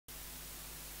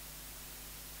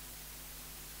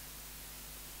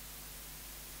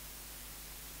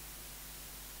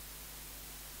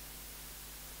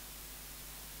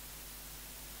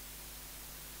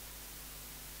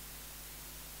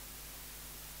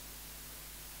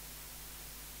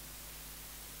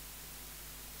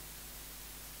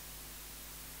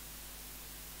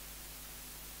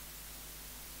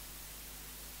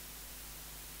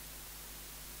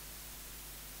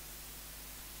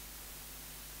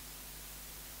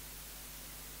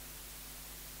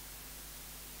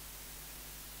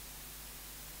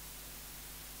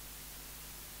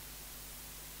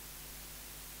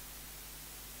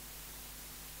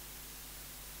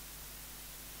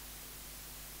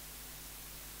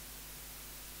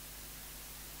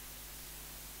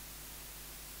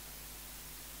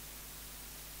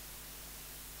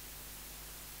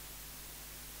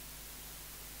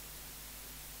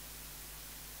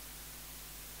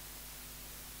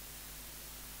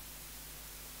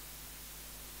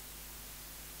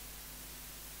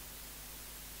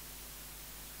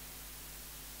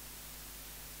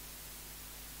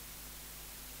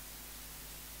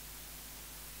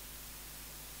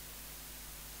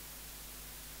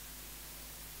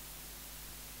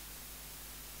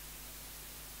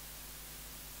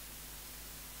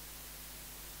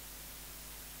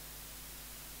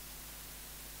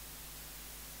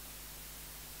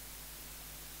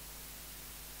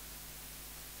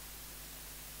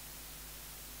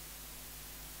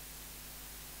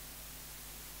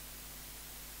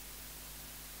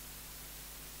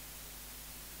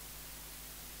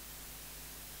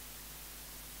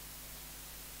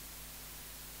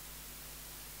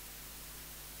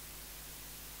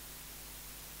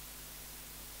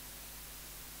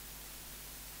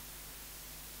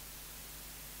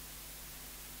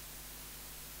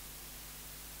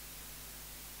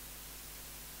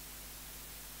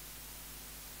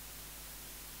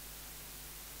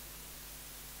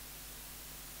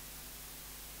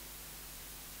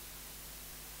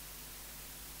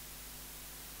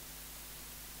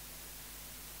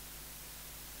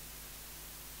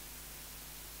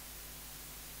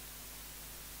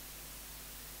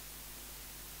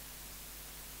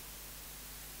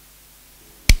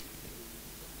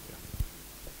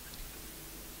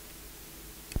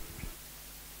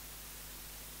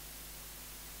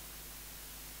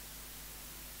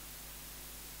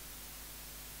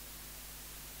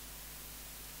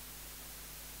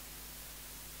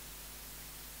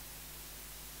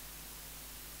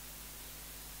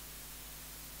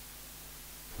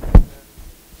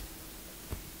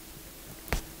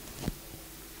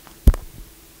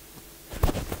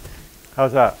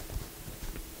How's that?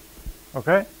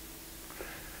 Okay?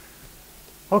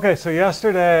 Okay, so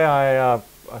yesterday I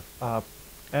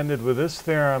ended with this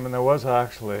theorem, and there was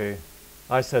actually,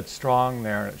 I said strong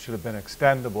there, and it should have been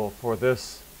extendable for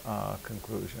this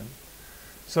conclusion.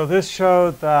 So this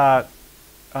showed that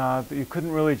you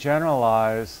couldn't really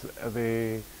generalize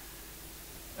the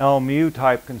L mu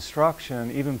type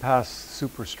construction even past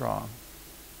super strong.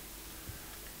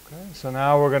 Okay, so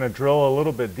now we're going to drill a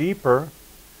little bit deeper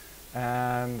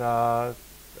and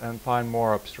find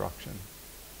more obstruction.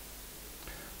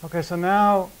 Okay, so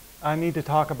now I need to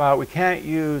talk about, we can't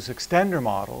use extender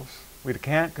models. We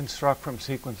can't construct from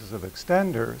sequences of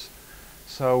extenders.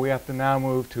 So we have to now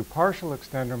move to partial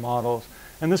extender models.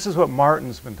 And this is what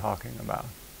Martin's been talking about.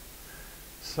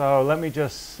 So let me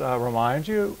just remind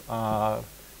you,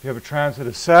 if you have a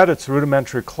transitive set, it's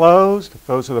rudimentary closed.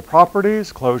 Those are the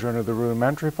properties, closure under the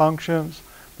rudimentary functions.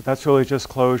 But that's really just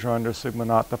closure under sigma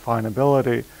naught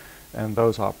definability and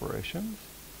those operations.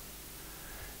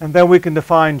 And then we can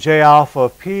define J alpha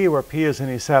of P, where P is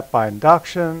any set by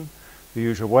induction. The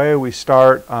usual way, we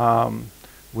start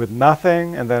with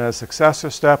nothing, and then as a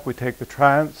successor step, we take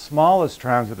the smallest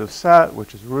transitive set,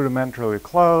 which is rudimentarily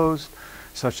closed,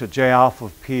 such that J alpha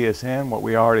of P is in, what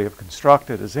we already have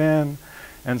constructed is in,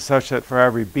 and such that for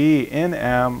every B in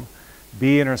M,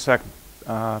 B intersect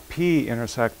P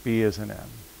intersect B is in M.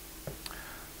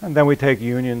 And then we take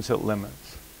unions at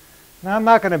limits. Now I'm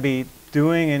not going to be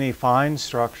doing any fine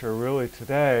structure really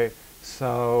today,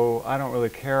 so I don't really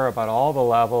care about all the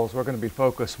levels. We're going to be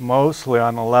focused mostly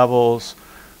on the levels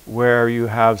where you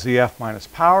have ZF minus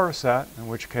power set, in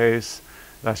which case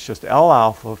that's just L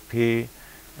alpha of P,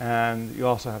 and you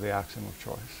also have the axiom of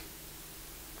choice.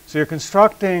 So you're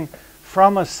constructing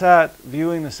from a set,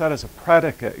 viewing the set as a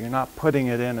predicate. You're not putting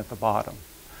it in at the bottom.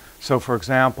 So for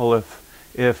example,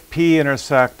 if P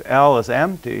intersect L is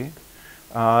empty,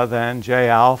 then J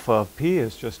alpha of P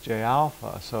is just J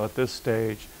alpha. So at this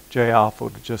stage, J alpha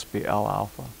would just be L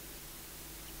alpha.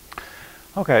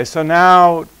 Okay, so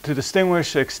now to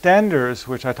distinguish extenders,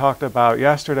 which I talked about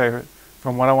yesterday,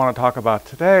 from what I want to talk about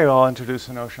today, I'll introduce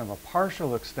the notion of a partial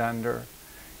extender.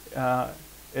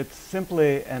 It's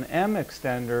simply an M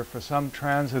extender for some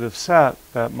transitive set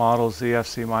that models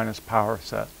ZFC minus power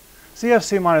set.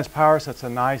 ZFC minus power set's a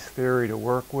nice theory to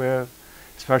work with,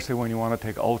 especially when you want to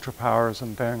take ultra powers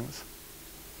and things.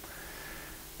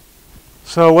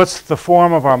 So what's the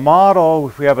form of our model?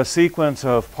 If we have a sequence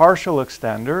of partial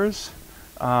extenders,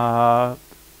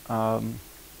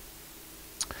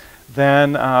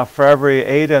 then for every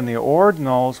eta in the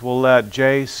ordinals, we'll let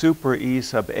J super E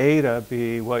sub eta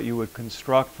be what you would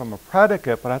construct from a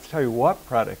predicate, but I have to tell you what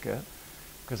predicate,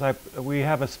 because we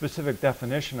have a specific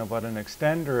definition of what an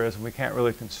extender is, and we can't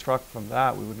really construct from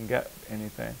that. We wouldn't get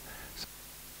anything. So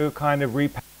you kind of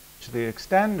repackage the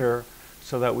extender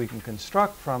so that we can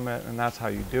construct from it, and that's how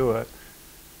you do it.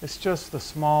 It's just the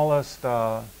smallest,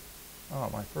 oh,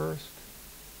 my first?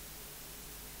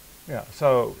 Yeah,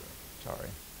 so, sorry.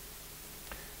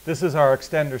 This is our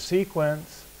extender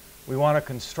sequence. We want to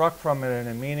construct from it in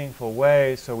a meaningful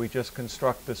way, so we just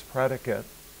construct this predicate,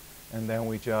 and then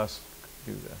we just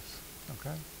do this,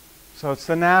 okay? So it's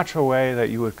the natural way that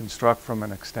you would construct from an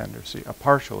extender, a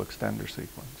partial extender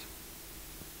sequence.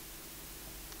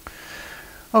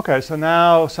 Okay, so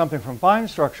now something from fine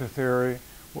structure theory.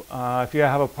 If you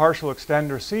have a partial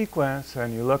extender sequence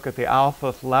and you look at the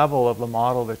alpha level of the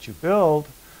model that you build,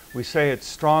 we say it's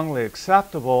strongly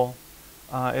acceptable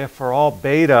if for all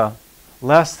beta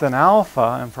less than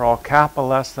alpha and for all kappa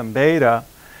less than beta,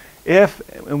 if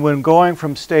when going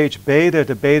from stage beta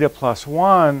to beta plus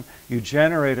 1, you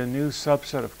generate a new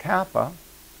subset of kappa,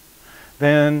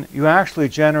 then you actually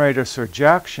generate a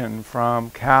surjection from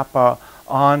kappa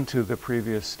onto the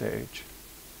previous stage.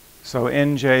 So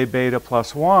in J beta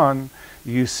plus 1,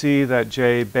 you see that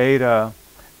J beta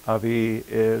of E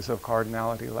is of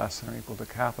cardinality less than or equal to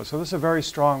kappa. So this is a very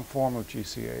strong form of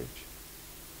GCH.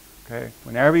 Okay?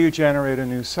 Whenever you generate a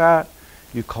new set,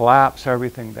 you collapse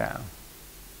everything down.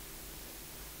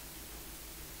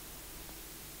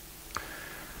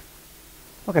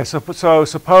 Okay, so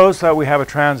suppose that we have a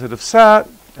transitive set.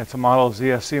 It's a model of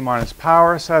ZFC minus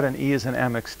power set, and E is an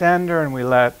M extender, and we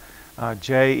let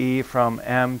JE from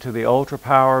M to the ultra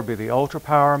power be the ultra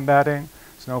power embedding.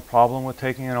 There's no problem with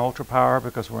taking an ultra power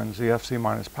because we're in ZFC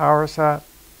minus power set.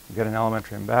 We get an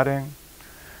elementary embedding.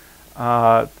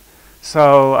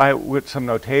 So with some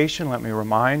notation, let me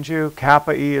remind you,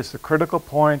 kappa E is the critical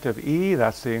point of E.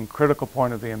 That's the critical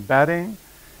point of the embedding.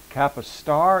 Kappa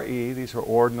star E, these are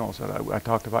ordinals that I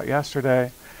talked about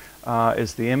yesterday,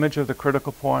 is the image of the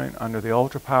critical point under the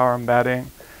ultra power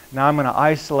embedding. Now I'm going to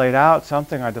isolate out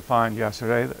something I defined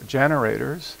yesterday,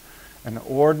 generators. An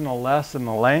ordinal less than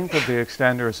the length of the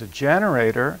extender is a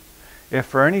generator if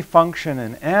for any function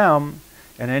in M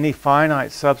and any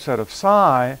finite subset of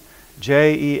psi,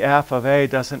 J, E, F of A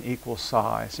doesn't equal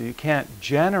psi. So you can't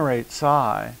generate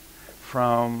psi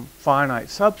from finite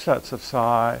subsets of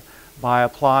psi by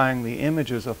applying the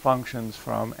images of functions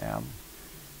from M.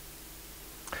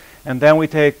 And then we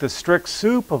take the strict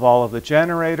soup of all of the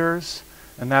generators,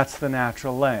 and that's the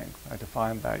natural length. I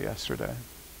defined that yesterday.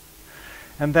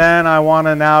 And then I want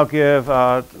to now give,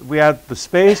 we had the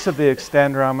space of the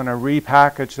extender. I'm going to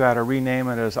repackage that or rename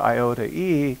it as iota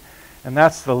E. And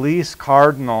that's the least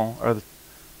cardinal, or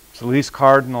the least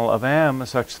cardinal of M,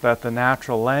 such that the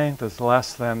natural length is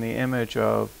less than the image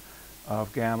of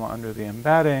gamma under the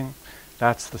embedding.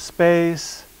 That's the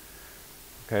space.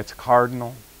 Okay, it's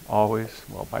cardinal, always,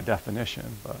 well, by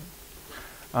definition.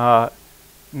 But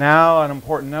now, an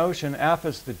important notion, F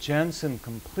is the Jensen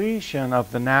completion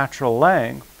of the natural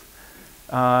length.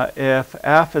 If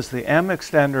F is the M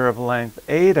extender of length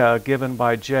eta given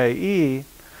by JE,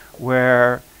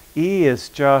 where E is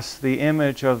just the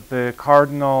image of the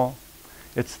cardinal,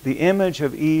 it's the image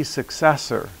of E's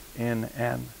successor in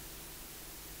N.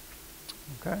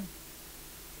 Okay?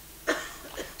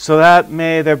 So that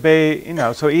may there be,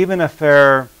 so even if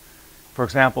there, for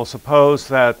example, suppose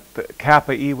that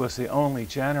kappa E was the only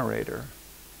generator,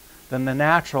 then the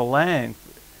natural length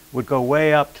would go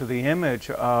way up to the image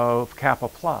of kappa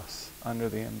plus under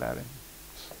the embedding.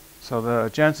 So the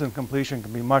Jensen completion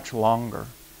can be much longer.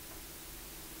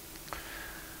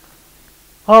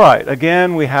 All right,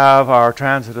 again, we have our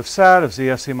transitive set of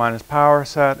ZFC minus power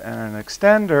set and an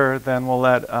extender. Then we'll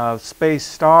let space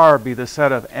star be the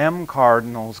set of M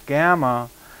cardinals gamma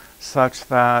such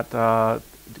that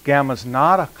gamma is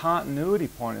not a continuity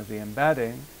point of the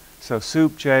embedding. So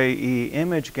sup JE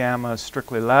image gamma is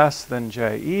strictly less than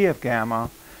JE of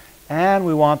gamma. And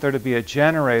we want there to be a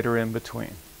generator in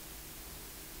between.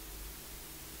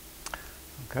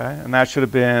 Okay, and that should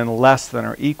have been less than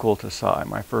or equal to psi,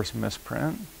 my first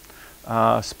misprint.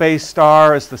 Space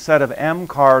star is the set of M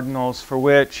cardinals for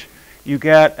which you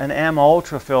get an M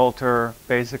ultrafilter,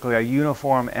 basically a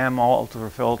uniform M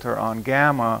ultrafilter on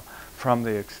gamma from the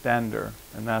extender,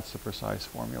 and that's the precise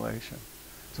formulation.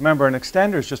 So remember, an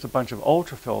extender is just a bunch of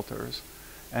ultrafilters,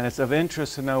 and it's of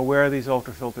interest to know where these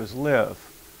ultrafilters live.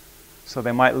 So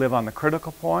they might live on the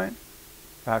critical point.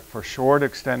 In fact, for short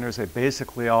extenders, they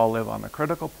basically all live on the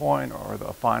critical point or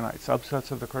the finite subsets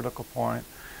of the critical point.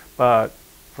 But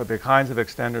for the kinds of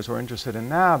extenders we're interested in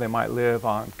now, they might live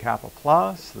on kappa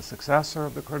plus, the successor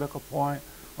of the critical point,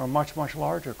 or much, much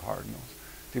larger cardinals.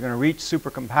 If you're going to reach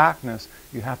supercompactness,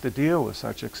 you have to deal with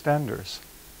such extenders.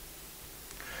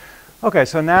 Okay,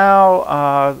 so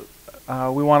now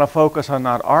we want to focus on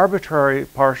not arbitrary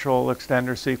partial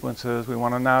extender sequences. We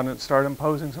want to now start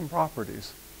imposing some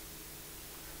properties.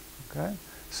 Okay,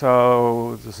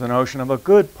 so this is the notion of a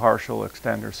good partial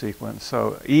extender sequence.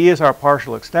 So E is our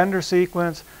partial extender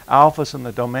sequence. Alpha is in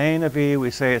the domain of E.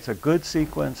 We say it's a good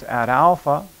sequence at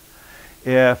alpha.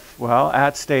 If, well,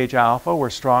 at stage alpha, we're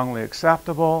strongly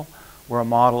acceptable. We're a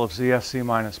model of ZFC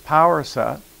minus power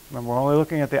set. And we're only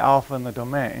looking at the alpha in the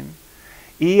domain.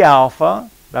 E alpha,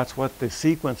 that's what the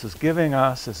sequence is giving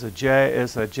us, is a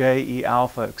JE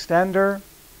alpha extender.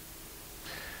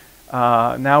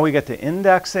 Now we get to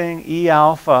indexing. E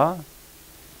alpha,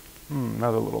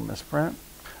 another little misprint,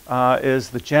 is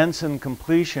the Jensen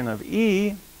completion of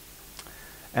E.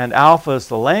 And alpha is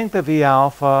the length of E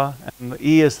alpha, and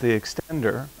E is the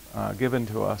extender given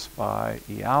to us by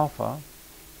E alpha.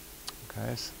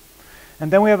 Okay.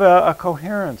 And then we have a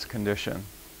coherence condition.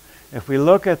 If we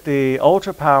look at the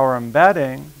ultrapower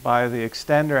embedding by the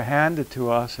extender handed to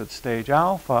us at stage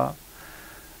alpha,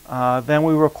 then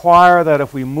we require that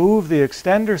if we move the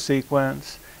extender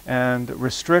sequence and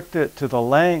restrict it to the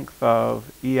length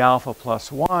of E alpha plus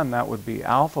 1, that would be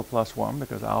alpha plus 1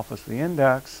 because alpha is the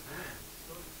index.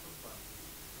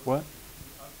 What?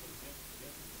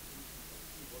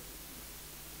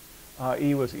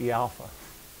 E was E alpha.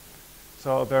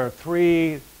 So there are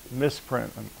three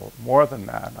misprint, and more than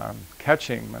that. I'm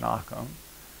catching Menachem.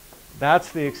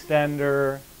 That's the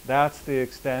extender, that's the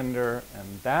extender,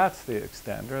 and that's the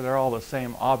extender. They're all the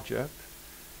same object,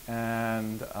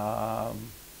 and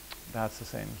that's the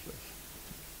same as this.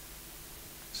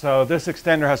 So this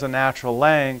extender has a natural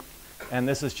length, and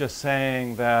this is just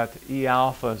saying that E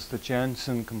alpha is the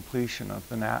Jensen completion of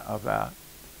that.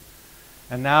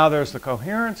 And now there's the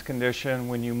coherence condition.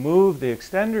 When you move the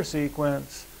extender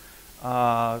sequence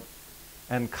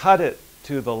and cut it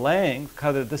to the length,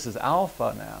 because this is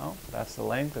alpha now, that's the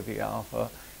length of E alpha,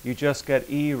 you just get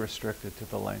E restricted to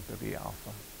the length of E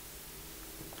alpha.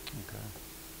 Okay.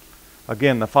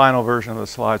 Again, the final version of the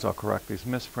slides, I'll correct these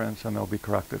misprints, and they'll be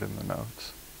corrected in the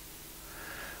notes.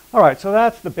 All right, so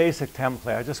that's the basic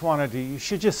template. I just wanted to, you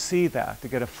should just see that to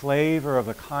get a flavor of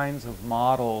the kinds of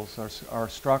models or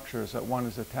structures that one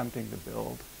is attempting to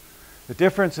build. The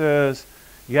difference is,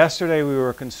 yesterday we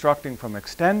were constructing from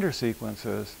extender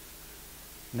sequences.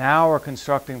 Now we're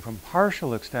constructing from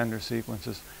partial extender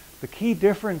sequences. The key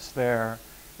difference there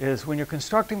is when you're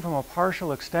constructing from a partial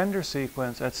extender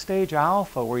sequence at stage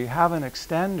alpha, where you have an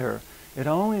extender, it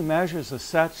only measures the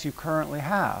sets you currently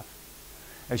have.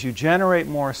 As you generate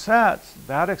more sets,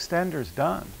 that extender is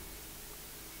done.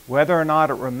 Whether or not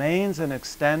it remains an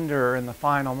extender in the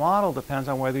final model depends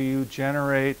on whether you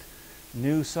generate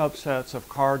new subsets of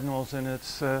cardinals in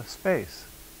its space.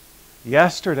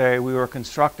 Yesterday, we were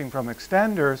constructing from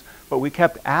extenders, but we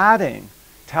kept adding,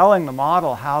 telling the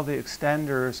model how the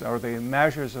extenders or the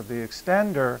measures of the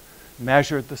extender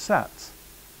measured the sets.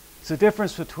 It's the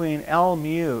difference between L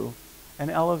mu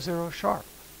and L of 0 sharp.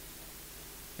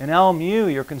 In L mu,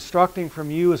 you're constructing from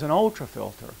U as an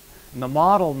ultrafilter, and the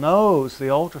model knows the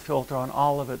ultrafilter on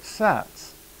all of its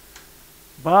sets.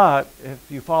 But if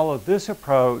you follow this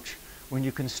approach, when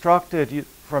you constructed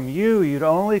from U, you'd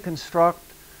only construct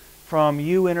from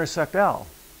U intersect L.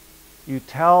 You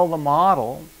tell the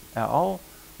model, L,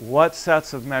 what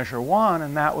sets of measure 1,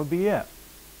 and that would be it.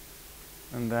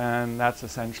 And then that's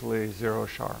essentially 0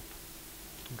 sharp.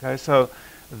 Okay, so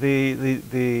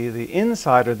the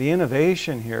insight or the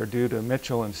innovation here, due to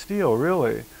Mitchell and Steele,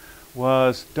 really,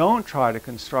 was don't try to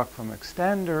construct from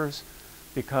extenders,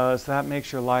 because that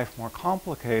makes your life more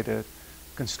complicated.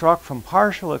 Construct from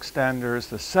partial extenders,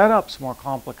 the setup's more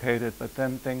complicated, but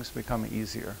then things become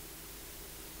easier.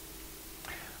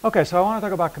 Okay, so I want to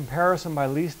talk about comparison by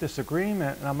least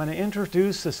disagreement, and I'm going to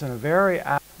introduce this in a very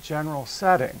general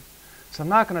setting. So I'm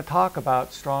not going to talk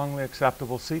about strongly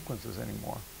acceptable sequences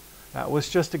anymore. That was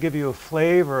just to give you a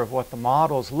flavor of what the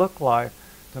models look like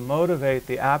to motivate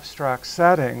the abstract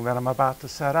setting that I'm about to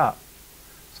set up.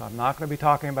 So I'm not going to be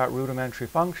talking about rudimentary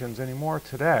functions anymore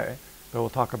today, but we'll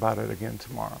talk about it again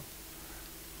tomorrow.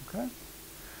 Okay?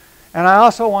 And I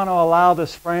also want to allow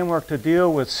this framework to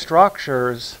deal with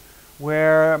structures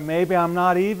where maybe I'm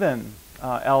not even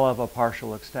L of a partial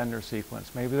extender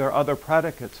sequence. Maybe there are other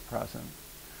predicates present.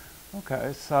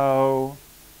 Okay, so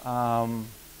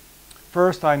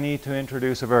first I need to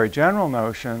introduce a very general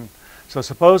notion. So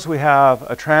suppose we have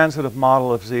a transitive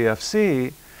model of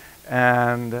ZFC,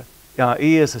 and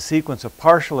E is a sequence of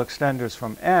partial extenders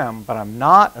from M, but I'm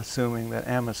not assuming that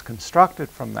M is constructed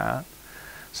from that.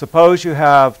 Suppose you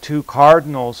have two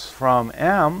cardinals from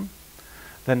M,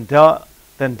 then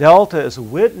delta is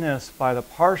witnessed by the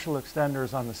partial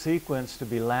extenders on the sequence to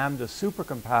be lambda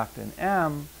supercompact in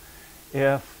M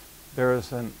if there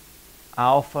is an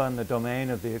alpha in the domain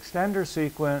of the extender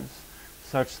sequence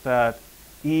such that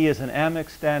E is an M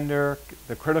extender,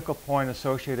 the critical point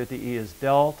associated to E is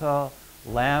delta,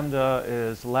 lambda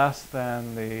is less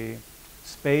than the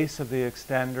space of the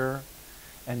extender,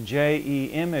 and JE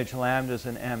image lambda is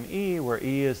an ME, where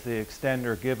E is the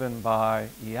extender given by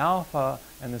E alpha,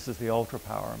 and this is the ultra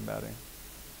power embedding.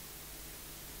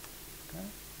 Okay.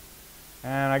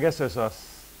 And I guess there's a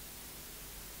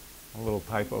little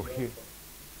typo here.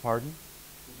 Pardon?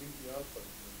 E alpha.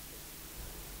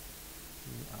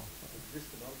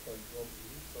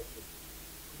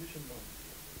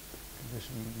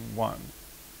 Condition 1.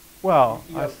 Well,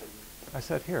 I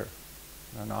said here.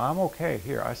 No, I'm okay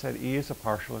here. I said E is a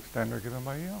partial extender given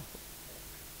by E alpha.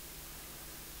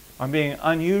 I'm being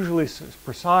unusually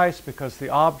precise because the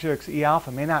objects E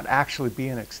alpha may not actually be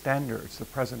an extender. It's the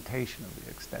presentation of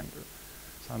the extender.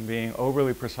 So I'm being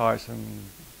overly precise and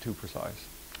too precise.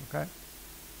 Okay?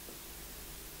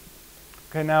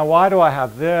 Okay, now why do I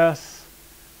have this?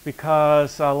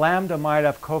 Because lambda might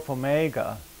have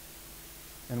cofomega,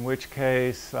 in which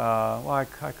case, well, I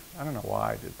don't know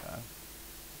why I did that.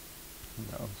 Who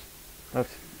knows?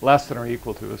 That's less than or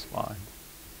equal to is fine.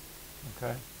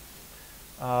 Okay?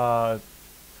 All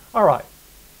right.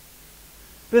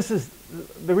 This is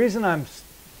the reason I'm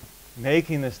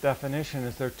making this definition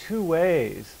is there are two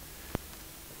ways.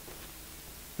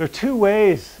 There are two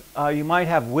ways you might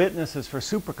have witnesses for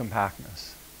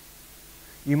supercompactness.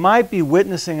 You might be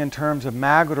witnessing in terms of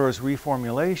Magador's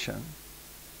reformulation,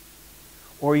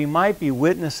 or you might be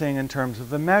witnessing in terms of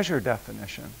the measure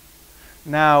definition.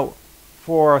 Now,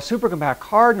 for a supercompact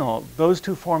cardinal, those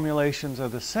two formulations are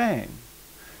the same.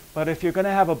 But if you're going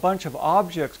to have a bunch of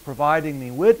objects providing the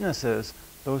witnesses,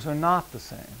 those are not the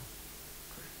same.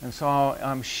 And so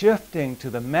I'm shifting to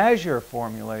the measure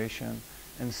formulation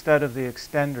instead of the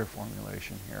extender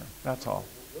formulation here. That's all.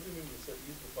 What do you mean you said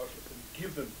E to the partial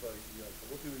given by E alpha?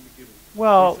 What do you mean given?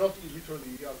 Well, it's not literally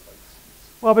E alpha.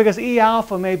 Well, because E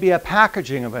alpha may be a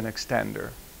packaging of an extender.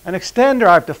 An extender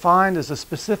I've defined as a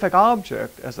specific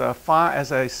object, as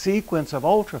a sequence of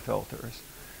ultrafilters.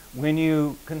 When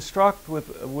you construct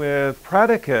with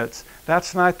predicates,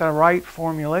 that's not the right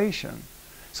formulation.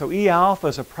 So E alpha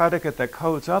is a predicate that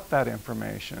codes up that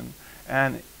information.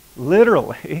 And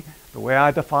literally, the way I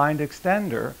defined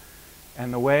extender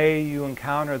and the way you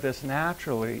encounter this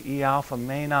naturally, E alpha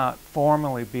may not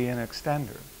formally be an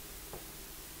extender.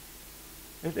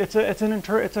 It's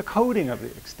a coding of the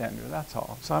extender, that's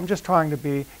all. So I'm just trying to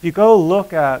be, if you go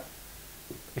look at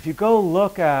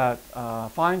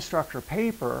fine structure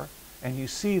paper and you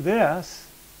see this,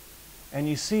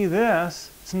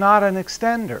 it's not an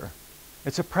extender.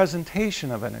 It's a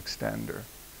presentation of an extender.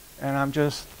 And I'm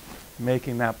just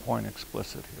making that point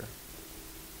explicit here.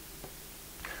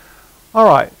 All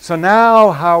right, so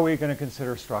now how are we going to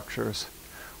consider structures?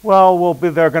 Well,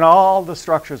 all the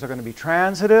structures are going to be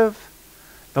transitive.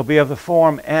 They'll be of the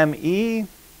form ME.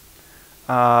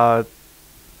 For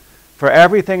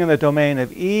everything in the domain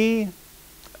of E,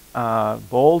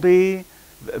 bold E,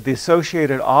 the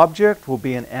associated object will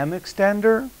be an M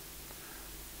extender.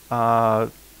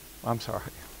 I'm sorry.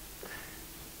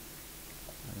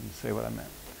 I didn't say what I meant.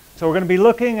 So we're going to be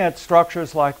looking at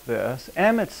structures like this.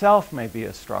 M itself may be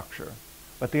a structure,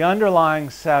 but the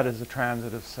underlying set is a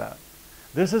transitive set.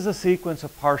 This is a sequence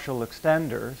of partial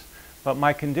extenders, but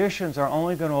my conditions are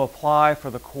only going to apply for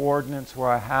the coordinates where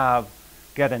I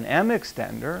get an M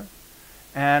extender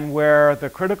and where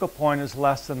the critical point is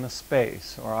less than the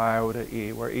space, or iota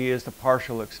E, where E is the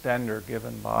partial extender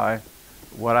given by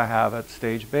what I have at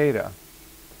stage beta.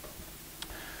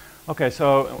 Okay,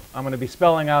 so I'm going to be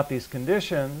spelling out these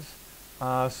conditions.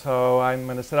 So I'm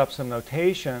going to set up some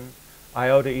notation.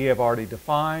 Iota E I've already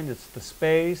defined. It's the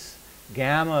space.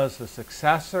 Gamma is the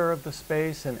successor of the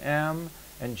space in M.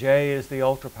 And J is the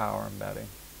ultrapower embedding.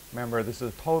 Remember, this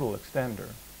is a total extender.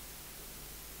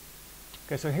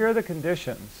 Okay, so here are the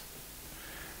conditions.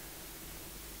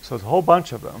 So there's a whole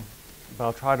bunch of them, but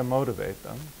I'll try to motivate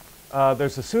them.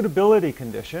 There's a suitability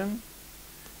condition,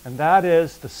 and that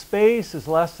is the space is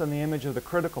less than the image of the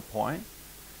critical point,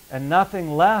 and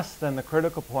nothing less than the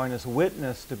critical point is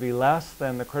witnessed to be less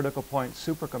than the critical point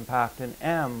supercompact in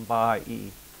M by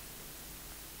E.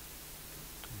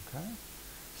 Okay?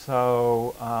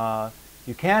 So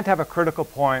you can't have a critical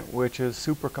point which is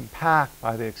supercompact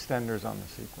by the extenders on the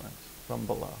sequence from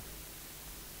below.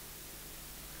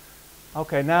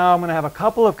 Okay, now I'm going to have a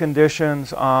couple of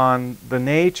conditions on the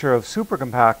nature of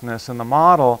supercompactness in the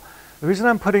model. The reason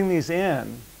I'm putting these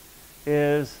in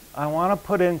is I want to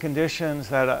put in conditions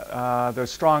that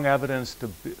there's strong evidence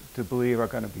to believe are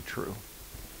going to be true.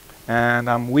 And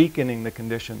I'm weakening the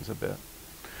conditions a bit.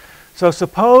 So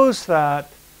suppose that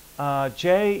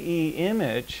JE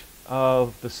image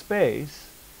of the space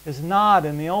is not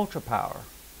in the ultrapower.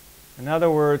 In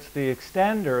other words, the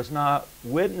extender is not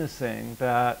witnessing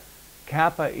that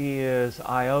kappa E is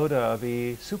iota of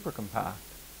E supercompact.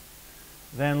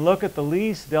 Then look at the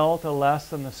least delta less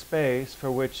than the space for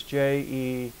which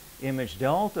JE image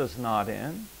delta is not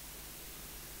in.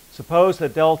 Suppose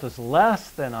that delta is less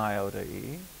than iota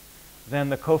E, then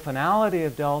the cofinality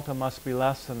of delta must be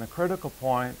less than the critical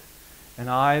point, and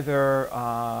either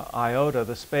iota,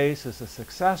 the space, is the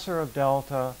successor of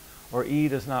delta, or E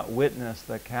does not witness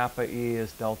that kappa E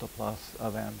is delta plus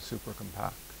of M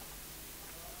supercompact.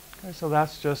 Okay, so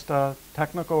that's just a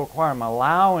technical requirement,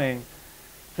 allowing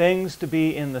things to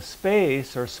be in the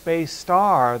space or space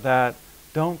star that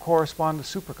don't correspond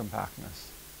to supercompactness.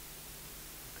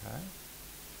 Okay.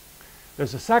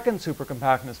 There's a second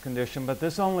supercompactness condition, but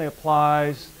this only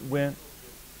applies when,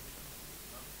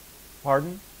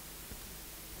 pardon?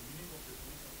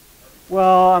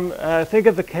 Well, think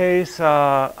of the case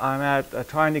I'm at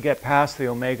trying to get past the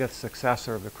omega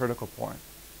successor of the critical point.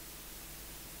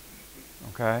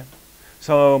 Okay?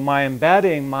 So my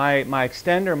embedding, my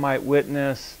extender might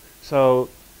witness, so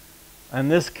in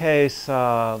this case,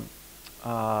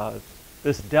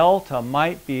 this delta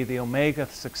might be the omega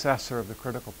successor of the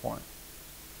critical point.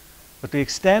 But the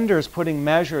extender is putting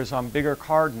measures on bigger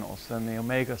cardinals than the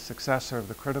omega successor of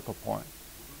the critical point.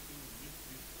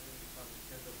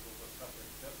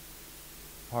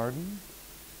 Pardon?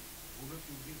 Wouldn't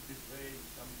you give this way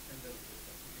some extenders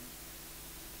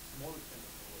small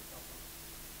extenders over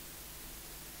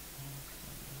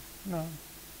kappa? No.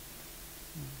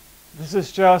 This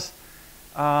is just,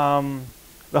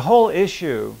 the whole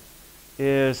issue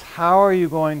is how are you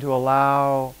going to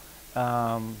allow,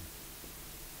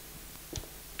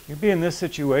 you'd be in this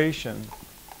situation,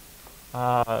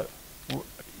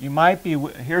 you might be,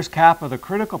 here's kappa, the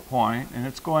critical point, and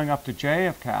it's going up to j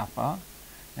of kappa,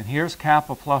 and here's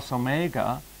kappa plus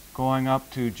omega going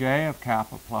up to j of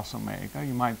kappa plus omega.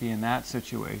 You might be in that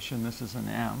situation. This is an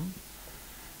M.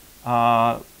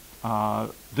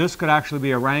 This could actually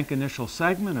be a rank initial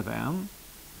segment of M.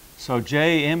 So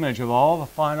J image of all the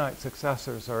finite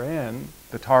successors are in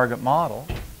the target model,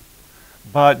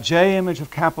 but J image of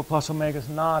kappa plus omega is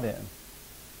not in.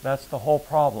 That's the whole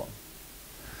problem.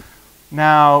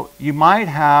 Now, you might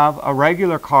have a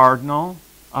regular cardinal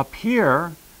up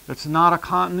here that's not a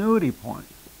continuity point.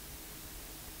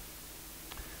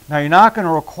 Now, you're not going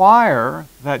to require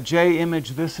that J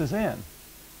image this is in.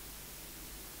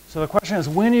 So the question is,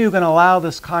 when are you going to allow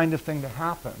this kind of thing to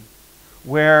happen,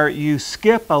 where you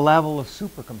skip a level of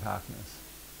supercompactness?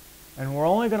 And we're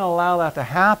only going to allow that to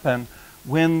happen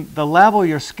when the level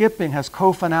you're skipping has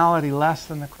cofinality less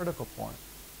than the critical point.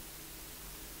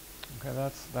 Okay,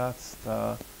 that's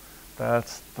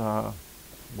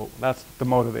the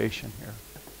motivation here.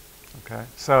 Okay,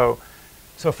 so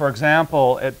for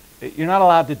example, you're not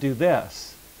allowed to do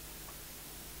this.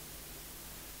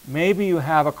 Maybe you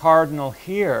have a cardinal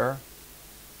here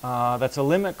that's a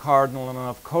limit cardinal and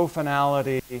of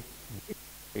cofinality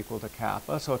equal to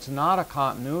kappa, so it's not a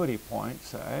continuity point,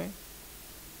 say.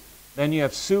 Then you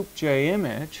have sup J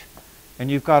image,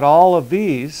 and you've got all of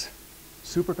these,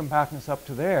 supercompactness up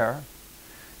to there.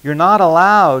 You're not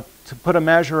allowed to put a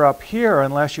measure up here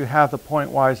unless you have the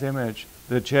pointwise image,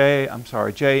 the J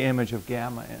image of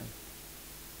gamma in.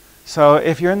 So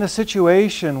if you're in the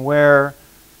situation where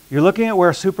you're looking at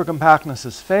where supercompactness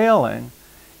is failing,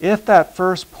 if that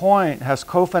first point has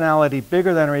cofinality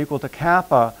bigger than or equal to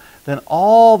kappa, then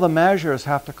all the measures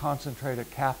have to concentrate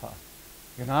at kappa.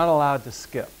 You're not allowed to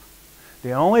skip.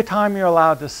 The only time you're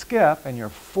allowed to skip, and you're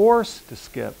forced to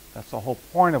skip, that's the whole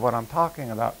point of what I'm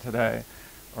talking about today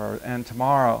and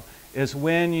tomorrow, is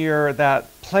when you're that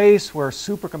place where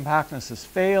supercompactness is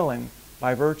failing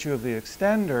by virtue of the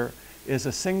extender is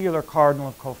a singular cardinal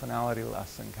of cofinality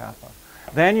less than kappa.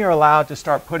 Then you're allowed to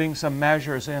start putting some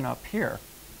measures in up here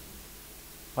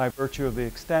by virtue of the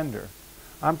extender.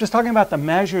 I'm just talking about the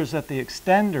measures that the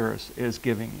extender is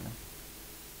giving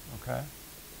you. Okay?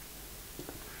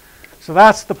 So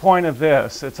that's the point of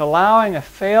this. It's allowing a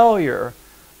failure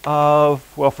of,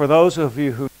 well, for those of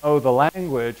you who know the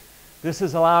language, this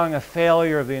is allowing a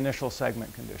failure of the initial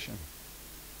segment condition,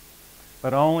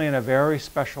 but only in a very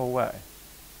special way.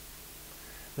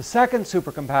 The second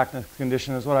supercompactness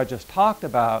condition is what I just talked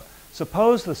about.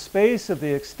 Suppose the space of the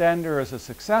extender is a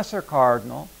successor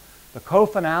cardinal, the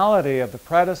cofinality of the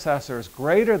predecessor is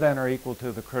greater than or equal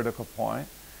to the critical point,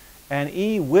 and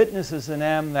E witnesses in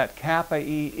M that kappa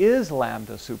E is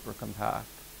lambda supercompact.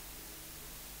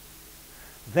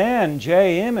 Then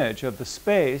J image of the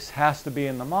space has to be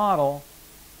in the model,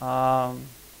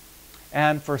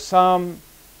 and for some,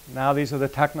 now these are the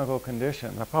technical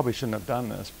conditions. I probably shouldn't have done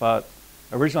this, but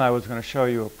originally I was going to show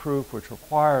you a proof which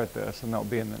required this, and they'll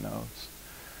be in the notes.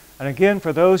 And again,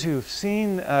 for those who've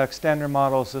seen extender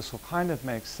models, this will kind of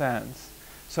make sense.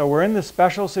 So we're in this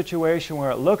special situation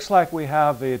where it looks like we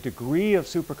have the degree of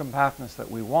supercompactness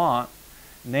that we want,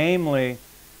 namely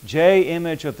J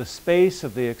image of the space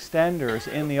of the extenders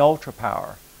in the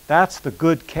ultrapower. That's the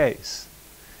good case.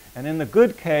 And in the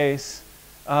good case,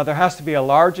 there has to be a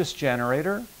largest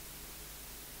generator.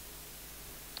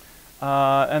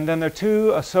 And then there are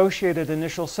two associated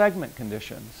initial segment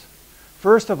conditions.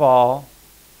 First of all,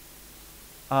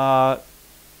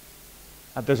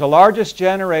 there's a largest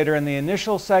generator, and the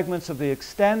initial segments of the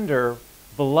extender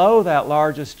below that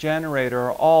largest generator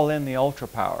are all in the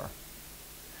ultrapower.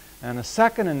 And a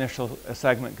second initial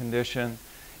segment condition,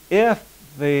 if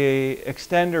the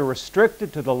extender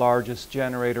restricted to the largest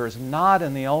generator is not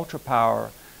in the ultrapower,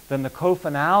 then the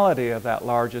cofinality of that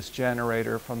largest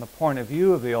generator from the point of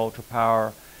view of the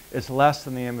ultrapower is less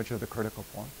than the image of the critical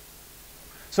point.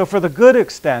 So for the good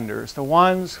extenders, the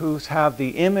ones who have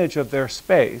the image of their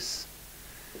space,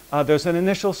 there's an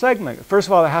initial segment. First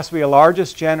of all, there has to be a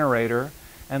largest generator,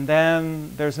 and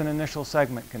then there's an initial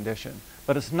segment condition.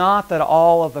 But it's not that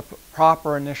all of the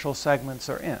proper initial segments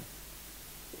are in.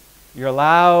 You're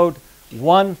allowed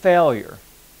one failure,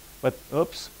 but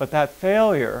that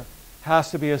failure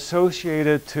has to be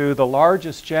associated to the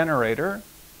largest generator,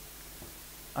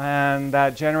 and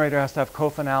that generator has to have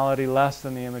cofinality less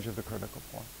than the image of the critical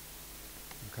point.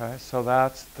 Okay, so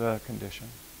that's the condition.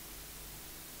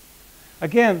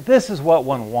 Again, this is what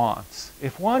one wants.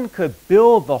 If one could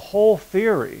build the whole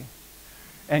theory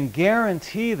and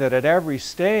guarantee that at every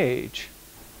stage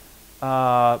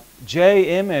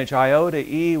J image iota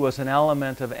E was an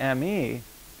element of ME,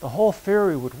 the whole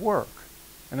theory would work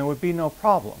and there would be no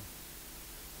problem.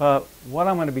 But what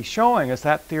I'm going to be showing is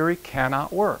that theory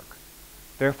cannot work.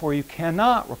 Therefore, you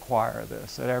cannot require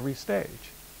this at every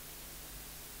stage.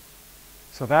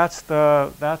 So that's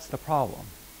the problem.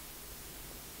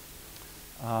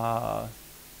 All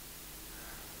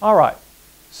right.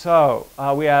 So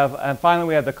and finally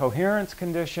we have the coherence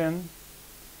condition.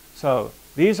 So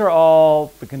these are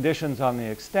all the conditions on the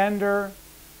extender.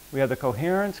 We have the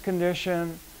coherence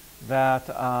condition that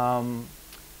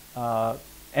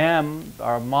M,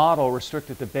 our model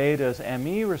restricted to beta, is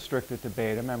ME restricted to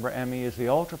beta. Remember, ME is the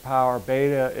ultra power,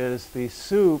 beta is the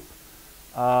soup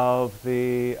of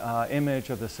the image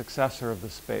of the successor of the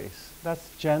space. That's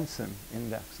Jensen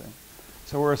indexing.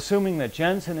 So we're assuming that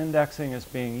Jensen indexing is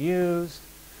being used,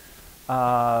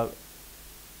 but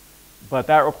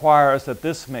that requires that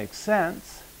this makes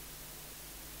sense,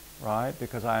 right?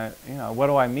 Because what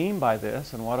do I mean by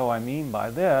this and what do I mean by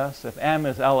this? If M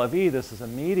is L of E, this is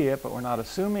immediate, but we're not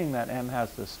assuming that M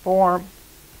has this form.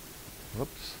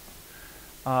 Whoops.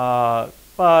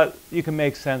 But you can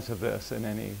make sense of this in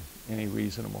any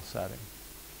reasonable setting.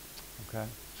 Okay?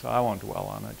 So I won't dwell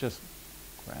on it, just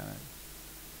grant it.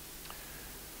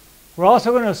 We're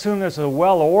also going to assume there's a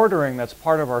well-ordering that's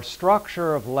part of our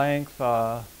structure of length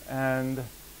and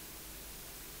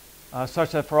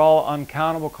such that for all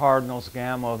uncountable cardinals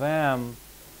gamma of M,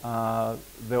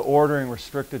 the ordering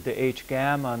restricted to H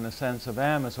gamma in the sense of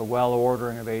M is a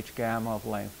well-ordering of H gamma of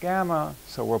length gamma.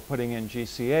 So we're putting in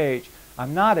GCH.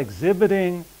 I'm not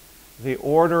exhibiting the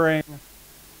ordering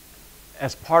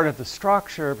as part of the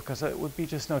structure because it would be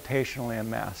just notationally a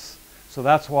mess. So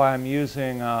that's why I'm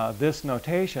using this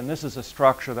notation. This is a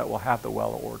structure that will have the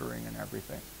well-ordering and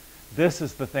everything. This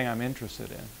is the thing I'm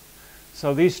interested in.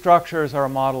 So these structures are a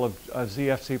model of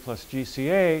ZFC plus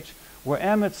GCH, where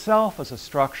M itself is a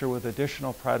structure with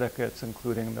additional predicates,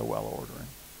 including the well-ordering.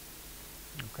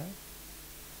 Okay?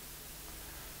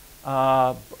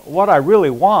 What I really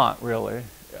want,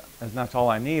 and that's all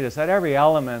I need, is that every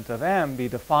element of M be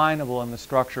definable in the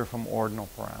structure from ordinal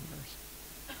parameters.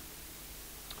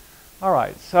 All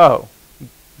right, so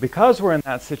because we're in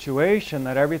that situation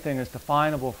that everything is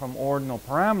definable from ordinal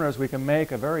parameters, we can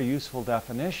make a very useful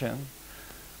definition.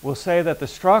 We'll say that the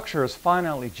structure is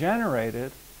finitely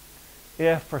generated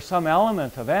if for some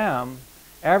element of M,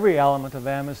 every element of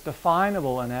M is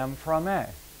definable in M from A.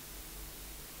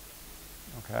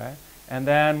 Okay? And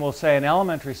then we'll say an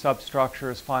elementary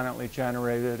substructure is finitely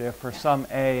generated if for some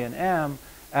A in M,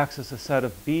 X is a set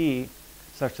of B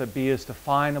such that B is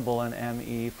definable in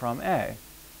ME from A.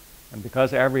 And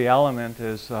because every element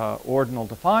is ordinal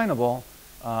definable,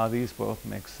 these both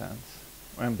make sense.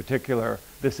 In particular,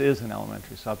 this is an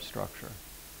elementary substructure.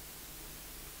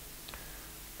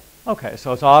 Okay,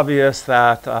 so it's obvious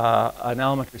that an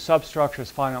elementary substructure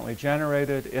is finitely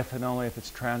generated if and only if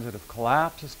its transitive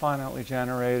collapse is finitely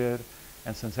generated.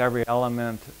 And since every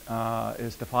element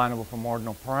is definable from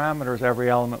ordinal parameters, every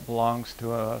element belongs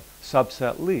to a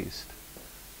subset least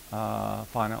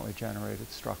finitely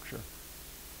generated structure.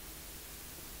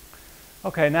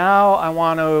 Okay, now I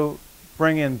want to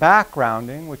bring in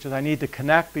backgrounding, which is I need to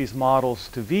connect these models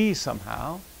to V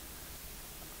somehow.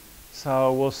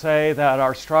 So we'll say that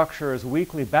our structure is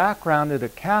weakly backgrounded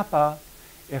at kappa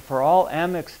if for all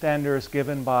M extenders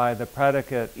given by the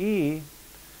predicate E,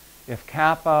 if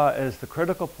kappa is the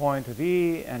critical point of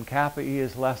E and kappa E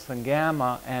is less than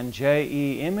gamma and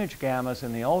JE image gamma is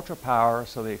in the ultra power,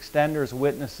 so the extender is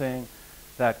witnessing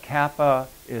that kappa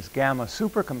is gamma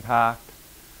supercompact,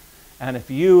 and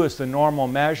if U is the normal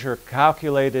measure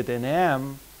calculated in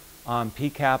M on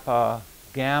P kappa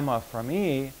gamma from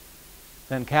E,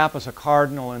 then kappa is a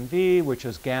cardinal in V, which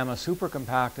is gamma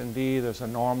supercompact in V. There's a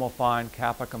normal fine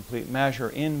kappa complete measure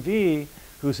in V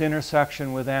whose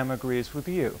intersection with M agrees with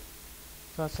U.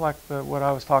 So that's like what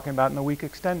I was talking about in the weak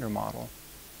extender model.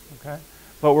 Okay?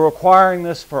 But we're requiring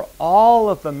this for all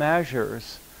of the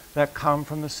measures that come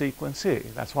from the sequence E.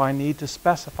 That's why I need to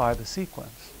specify the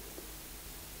sequence.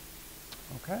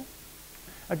 Okay?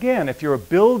 Again, if you're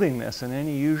building this in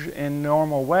any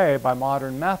normal way by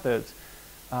modern methods,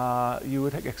 you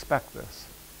would expect this.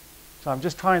 So I'm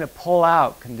just trying to pull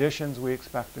out conditions we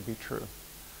expect to be true.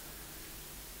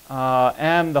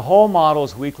 And the whole model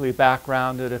is weakly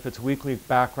backgrounded if it's weakly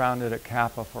backgrounded at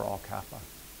kappa for all kappa.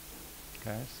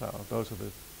 Okay, so those are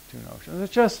the two notions.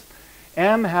 It's just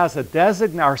M has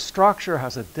our structure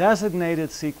has a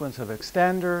designated sequence of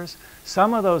extenders.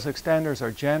 Some of those extenders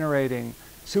are generating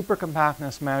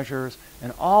supercompactness measures,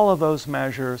 and all of those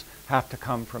measures have to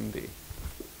come from V.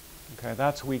 Okay,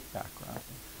 that's weak backgrounding.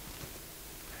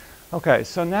 Okay,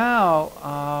 so now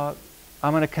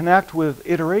I'm going to connect with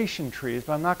iteration trees,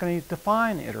 but I'm not going to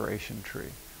define iteration tree.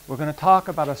 We're going to talk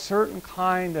about a certain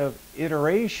kind of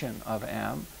iteration of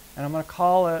M, and I'm going to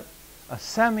call it a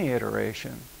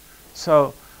semi-iteration.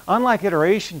 So unlike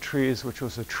iteration trees, which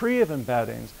was a tree of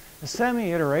embeddings, a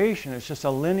semi-iteration is just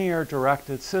a linear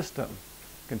directed system,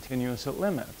 continuous at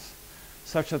limits,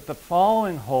 such that the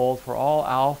following hold for all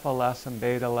alpha less than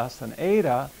beta less than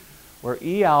eta, where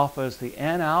E alpha is the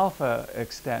N alpha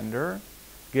extender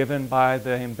given by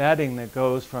the embedding that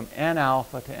goes from N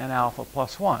alpha to N alpha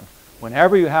plus 1.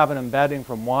 Whenever you have an embedding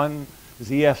from one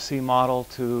ZFC model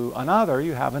to another,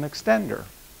 you have an extender.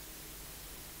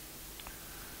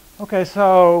 Okay,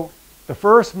 so the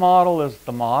first model is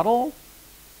the model.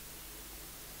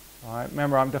 All right,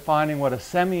 remember, I'm defining what a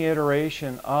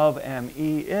semi-iteration of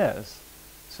ME is.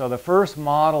 So the first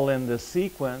model in this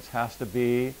sequence has to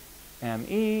be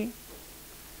ME.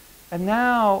 And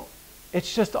now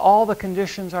it's just all the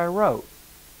conditions I wrote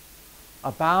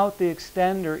about the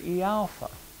extender E alpha.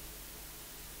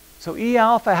 So E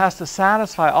alpha has to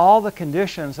satisfy all the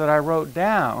conditions that I wrote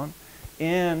down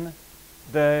in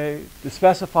the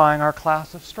specifying our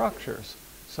class of structures.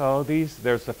 So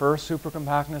there's the first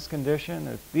supercompactness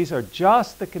condition. These are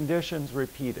just the conditions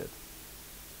repeated.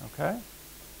 Okay?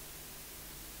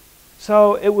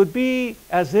 So it would be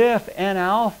as if N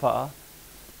alpha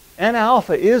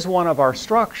is one of our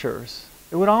structures.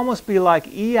 It would almost be like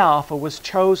E alpha was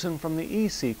chosen from the E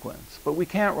sequence, but we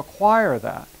can't require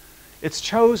that. It's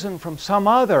chosen from some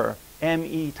other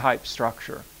ME type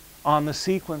structure on the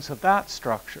sequence of that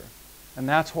structure. And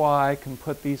that's why I can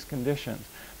put these conditions.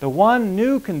 The one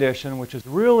new condition, which is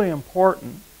really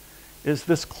important, is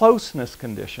this closeness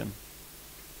condition.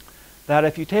 That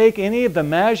if you take any of the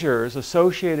measures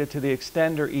associated to the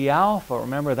extender E alpha,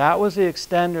 remember that was the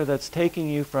extender that's taking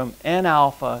you from N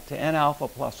alpha to N alpha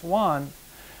plus 1,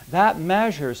 that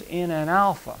measures in N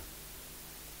alpha.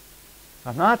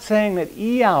 I'm not saying that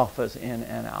E alpha is in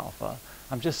N alpha.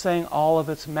 I'm just saying all of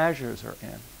its measures are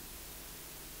in.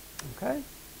 Okay?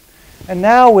 And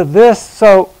now with this,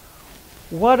 so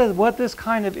what this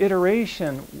kind of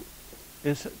iteration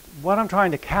is, what I'm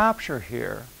trying to capture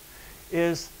here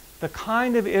is the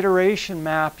kind of iteration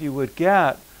map you would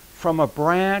get from a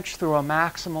branch through a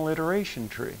maximal iteration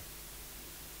tree.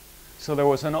 So there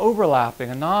was an overlapping,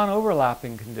 a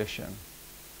non-overlapping condition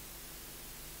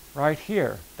right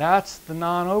here. That's the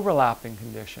non-overlapping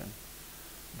condition.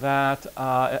 That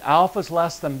alpha is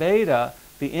less than beta,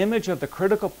 the image of the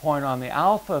critical point on the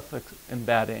alpha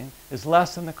embedding is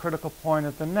less than the critical point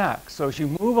at the next. So as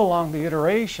you move along the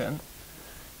iteration,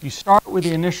 you start with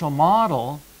the initial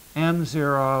model,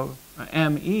 M0,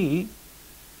 ME,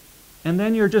 and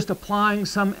then you're just applying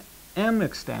some M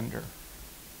extender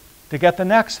to get the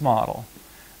next model.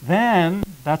 Then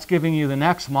that's giving you the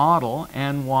next model,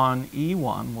 N1,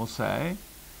 E1, we'll say.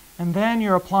 And then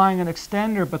you're applying an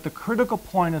extender, but the critical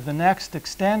point of the next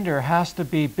extender has to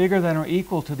be bigger than or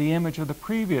equal to the image of the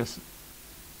previous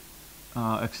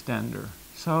extender.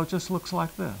 So it just looks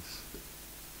like this.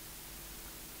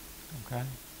 Okay?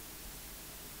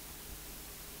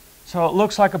 So it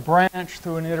looks like a branch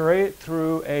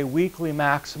through a weakly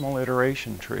maximal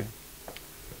iteration tree.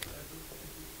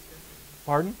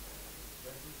 Pardon?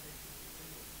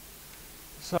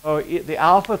 So the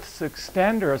alpha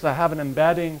extender is I have an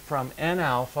embedding from N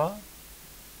alpha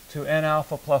to N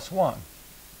alpha plus 1.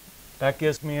 That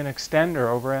gives me an extender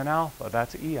over N alpha.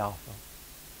 That's E alpha.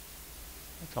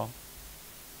 That's all.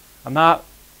 I'm not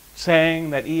saying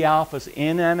that E alpha is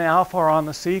in N alpha or on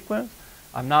the sequence.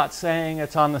 I'm not saying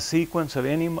it's on the sequence of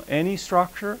any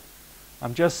structure.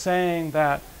 I'm just saying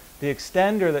that the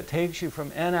extender that takes you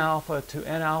from N alpha to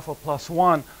N alpha plus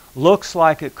 1 looks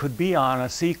like it could be on a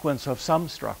sequence of some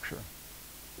structure.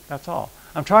 That's all.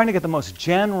 I'm trying to get the most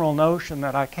general notion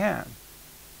that I can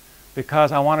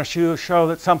because I want to show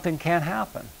that something can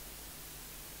happen.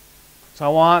 So I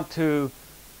want to,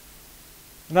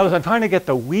 in other words, I'm trying to get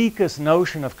the weakest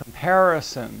notion of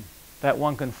comparison that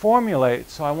one can formulate,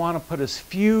 so I want to put as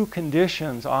few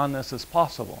conditions on this as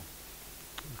possible.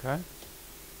 Okay?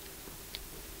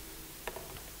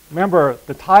 Remember,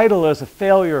 the title is a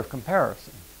failure of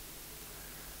comparison.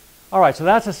 All right, so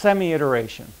that's a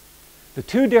semi-iteration. The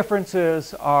two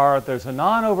differences are there's a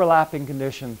non-overlapping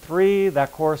condition 3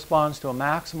 that corresponds to a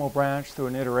maximal branch through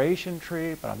an iteration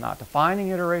tree, but I'm not defining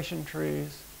iteration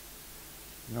trees.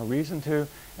 No reason to.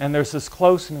 And there's this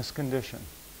closeness condition.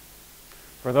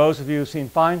 For those of you who've seen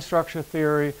fine structure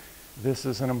theory, this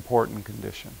is an important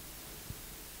condition.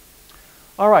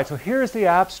 All right, so here's the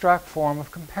abstract form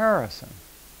of comparison.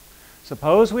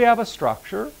 Suppose we have a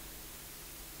structure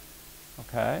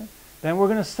okay, then we're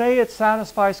going to say it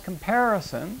satisfies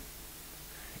comparison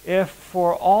if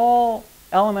for all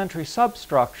elementary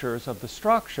substructures of the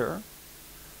structure,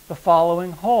 the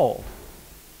following hold.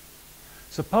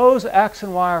 Suppose x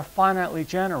and y are finitely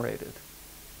generated,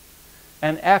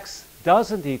 and x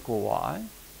doesn't equal y,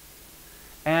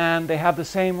 and they have the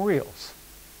same reals.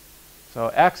 So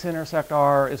x intersect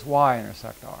r is y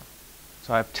intersect r.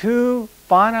 So I have two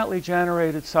finitely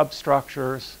generated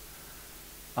substructures.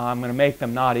 I'm going to make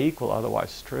them not equal, otherwise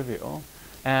it's trivial.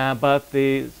 But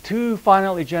the two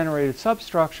finitely generated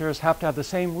substructures have to have the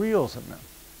same reals in them.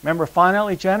 Remember,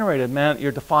 finitely generated meant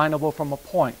you're definable from a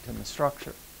point in the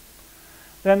structure.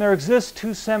 Then there exist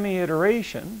two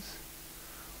semi-iterations,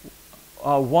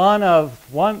 one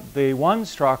of the one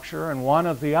structure and one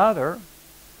of the other,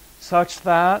 such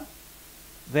that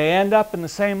they end up in the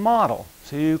same model.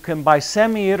 So you can, by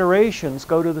semi-iterations,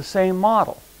 go to the same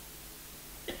model.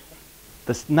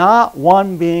 This not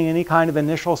one being any kind of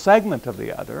initial segment of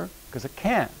the other, because it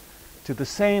can't, to the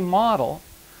same model.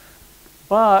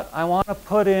 But I want to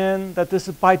put in that this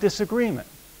is by disagreement.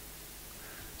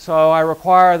 So I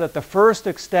require that the first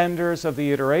extenders of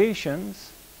the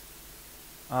iterations,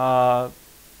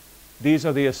 these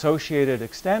are the associated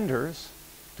extenders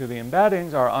to the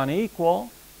embeddings, are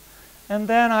unequal. And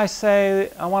then I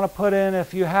say I want to put in,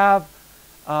 if you have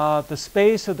the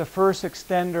space of the first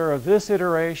extender of this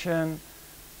iteration,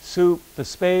 sup the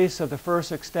space of the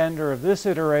first extender of this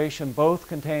iteration, both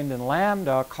contained in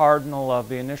lambda, cardinal of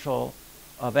the initial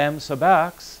of m sub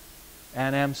x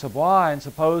and m sub y, and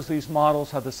suppose these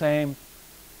models have the same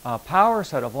power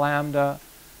set of lambda,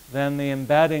 then the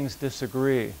embeddings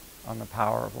disagree on the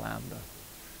power of lambda.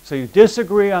 So you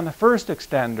disagree on the first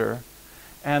extender,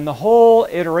 and the whole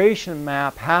iteration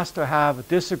map has to have a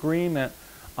disagreement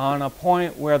on a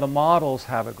point where the models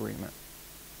have agreement.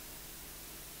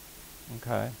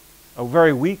 Okay? A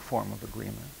very weak form of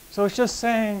agreement. So it's just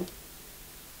saying,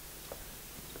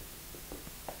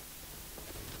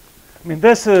 I mean,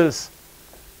 this is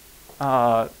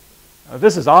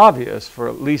obvious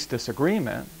for least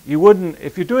disagreement. You wouldn't,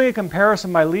 if you're doing a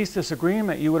comparison by least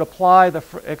disagreement, you would apply the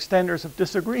extenders of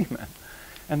disagreement.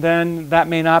 And then that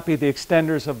may not be the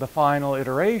extenders of the final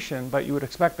iteration, but you would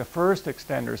expect the first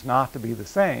extenders not to be the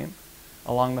same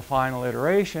along the final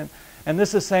iteration. And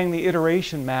this is saying the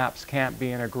iteration maps can't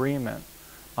be in agreement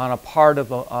on a part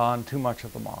of on too much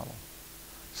of the model.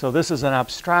 So this is an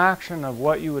abstraction of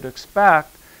what you would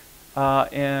expect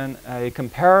in a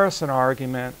comparison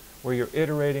argument where you're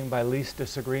iterating by least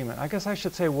disagreement. I guess I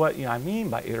should say what I mean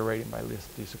by iterating by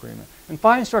least disagreement. In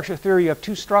fine structure theory, you have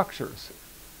two structures,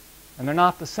 and they're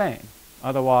not the same.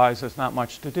 Otherwise, there's not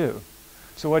much to do.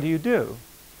 So what do?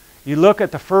 You look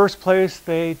at the first place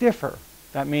they differ.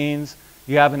 That means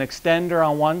you have an extender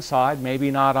on one side,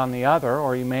 maybe not on the other,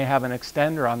 or you may have an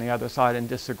extender on the other side in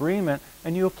disagreement,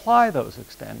 and you apply those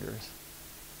extenders.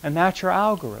 And that's your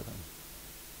algorithm.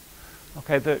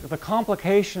 Okay, the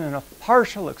complication in a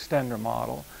partial extender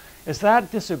model is that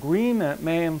disagreement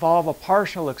may involve a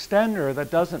partial extender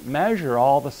that doesn't measure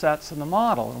all the sets in the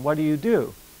model. And what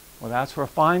do? Well, that's where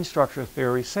fine structure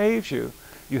theory saves you.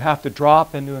 You have to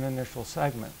drop into an initial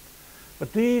segment.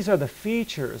 But these are the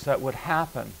features that would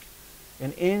happen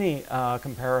in any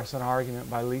comparison argument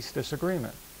by least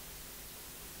disagreement.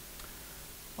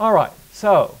 All right,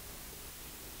 so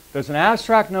there's an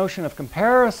abstract notion of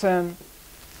comparison,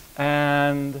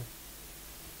 and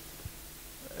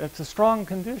it's a strong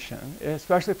condition,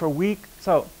 especially for weak.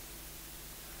 So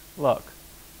look,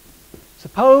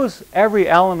 suppose every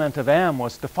element of M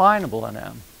was definable in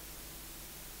M.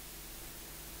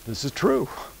 This is true,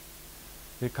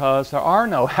 because there are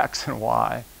no x and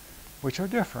y, which are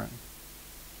different.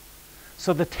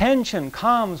 So the tension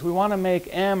comes, we want to make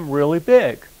M really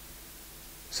big,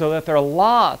 so that there are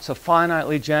lots of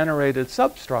finitely generated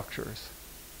substructures.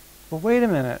 But wait a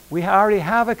minute, we already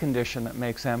have a condition that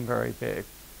makes M very big,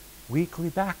 weakly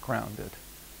backgrounded.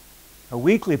 A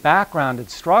weakly backgrounded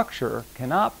structure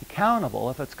cannot be countable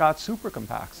if it's got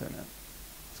supercompacts in it.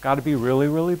 It's got to be really,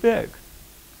 really big.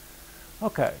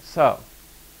 Okay, so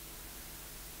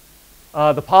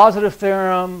the positive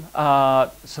theorem,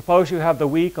 suppose you have the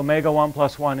weak omega 1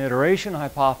 plus 1 iteration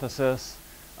hypothesis,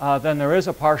 then there is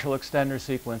a partial extender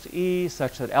sequence E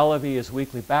such that L of E is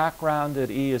weakly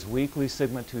backgrounded, E is weakly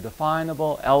sigma 2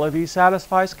 definable, L of E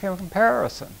satisfies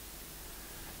comparison.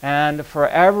 And for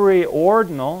every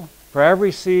ordinal, for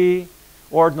every C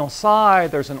ordinal psi,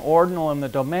 there's an ordinal in the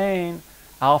domain,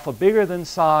 alpha bigger than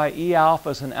psi, E alpha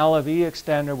is an L of E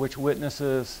extender which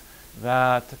witnesses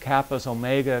that kappa is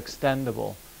omega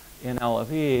extendable in L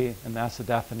of E, and that's the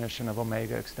definition of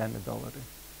omega extendability.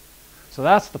 So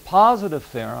that's the positive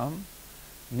theorem.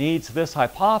 needs this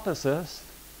hypothesis.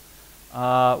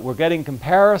 We're getting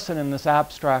comparison in this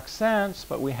abstract sense,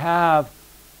 but we have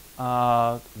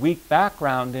weak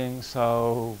backgrounding,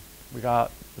 so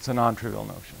it's a non-trivial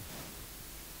notion.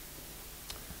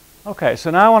 Okay, so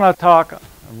now I want to talk,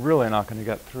 I'm really not going to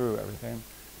get through everything.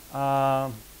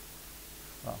 Well,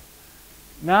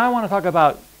 now I want to talk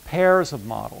about pairs of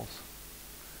models.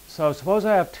 So suppose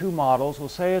I have two models. We'll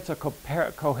say it's a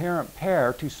coherent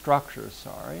pair, two structures,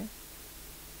 sorry.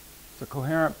 It's a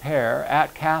coherent pair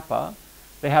at kappa.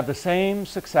 They have the same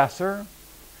successor,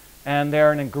 and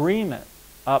they're in agreement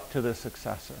up to the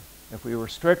successor. If we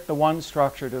restrict the one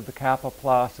structure to the kappa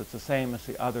plus, it's the same as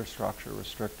the other structure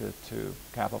restricted to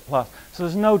kappa plus. So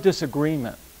there's no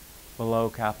disagreement below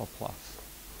kappa plus.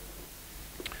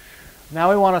 Now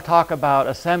we want to talk about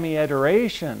a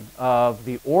semi-iteration of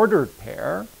the ordered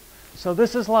pair. So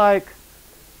this is like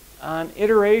an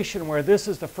iteration where this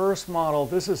is the first model,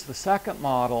 this is the second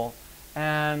model,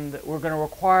 and we're going to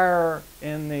require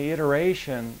in the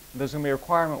iteration, there's going to be a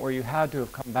requirement where you had to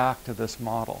have come back to this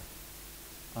model.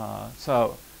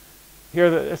 So here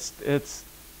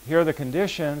here are the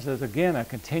conditions. There's again a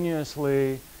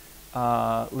continuously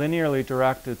linearly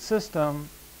directed system.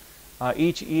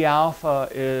 Each E alpha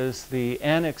is the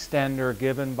n extender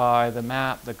given by the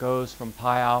map that goes from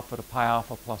pi alpha to pi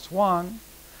alpha plus 1.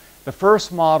 The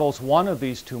first model is one of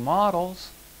these two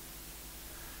models.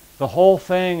 The whole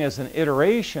thing is an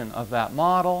iteration of that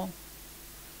model.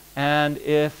 And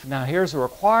now here's a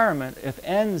requirement, if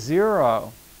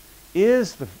n0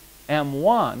 is the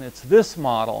M1, it's this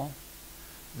model,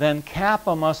 then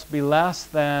kappa must be less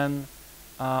than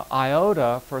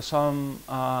iota for some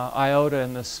iota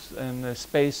in the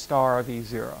space star of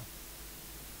E0.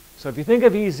 So if you think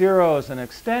of E0 as an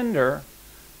extender,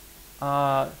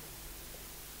 well,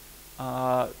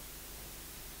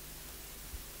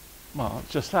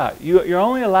 it's just that. You're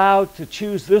only allowed to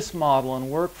choose this model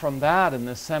and work from that in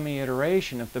this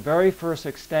semi-iteration if the very first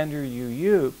extender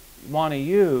you want to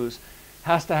use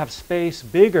has to have space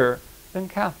bigger than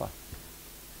kappa.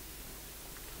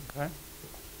 Okay?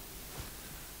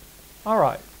 All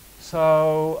right.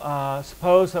 So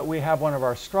suppose that we have one of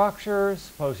our structures.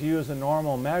 Suppose U is a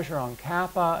normal measure on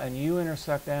kappa and U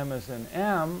intersect M is in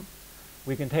M.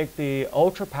 We can take the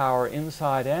ultra power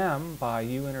inside M by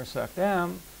U intersect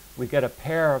M. We get a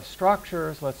pair of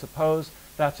structures. Let's suppose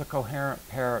that's a coherent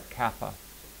pair at kappa.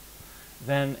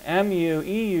 Then MU,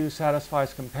 EU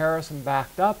satisfies comparison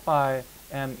backed up by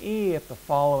ME if the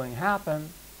following happen.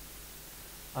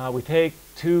 We take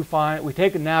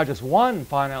now just one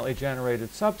finitely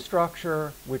generated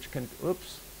substructure which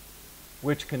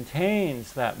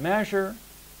contains that measure,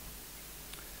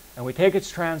 and we take its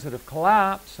transitive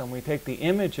collapse and we take the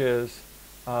images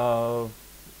of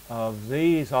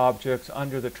these objects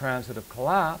under the transitive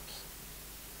collapse.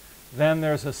 Then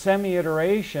there's a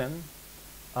semi-iteration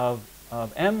of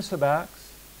M sub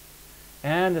x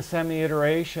and a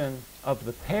semi-iteration of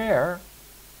the pair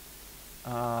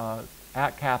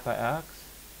at kappa x,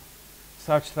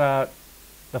 such that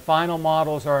the final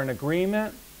models are in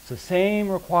agreement. It's the same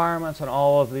requirements on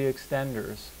all of the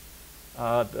extenders.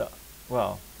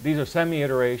 Well, these are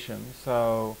semi-iterations,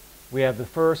 so we have the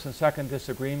first and second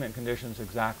disagreement conditions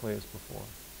exactly as before.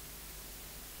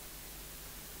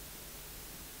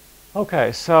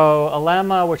 Okay, so a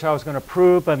lemma which I was going to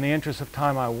prove, but in the interest of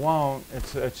time I won't.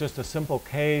 It's just a simple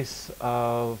case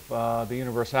of the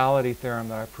universality theorem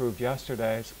that I proved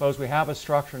yesterday. Suppose we have a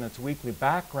structure and it's weakly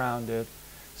backgrounded.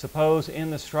 Suppose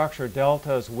in the structure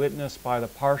delta is witnessed by the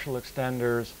partial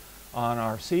extenders on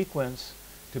our sequence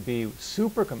to be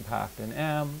supercompact in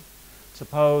M.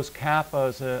 Suppose kappa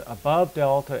is above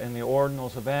delta in the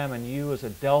ordinals of M and U is a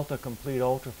delta complete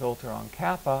ultrafilter on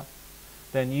kappa.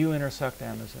 Then U intersect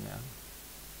M is in M.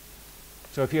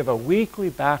 So if you have a weakly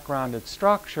backgrounded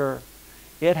structure,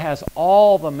 it has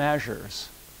all the measures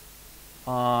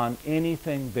on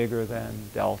anything bigger than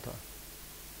delta.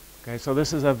 Okay, so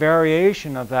this is a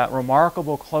variation of that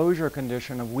remarkable closure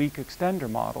condition of weak extender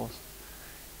models.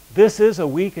 This is a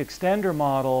weak extender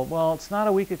model. Well, it's not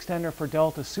a weak extender for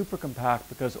delta supercompact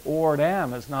because ORed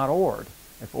M is not ORed.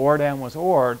 If ORed M was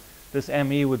ORed, this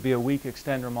ME would be a weak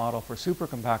extender model for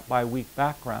supercompact by weak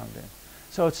backgrounding.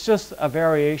 So it's just a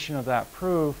variation of that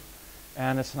proof,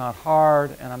 and it's not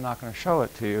hard, and I'm not going to show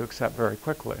it to you except very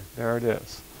quickly. There it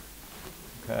is.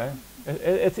 Okay?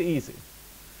 It's easy.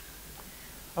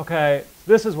 Okay,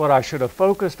 this is what I should have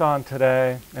focused on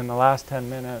today. In the last 10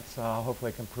 minutes,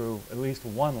 hopefully I can prove at least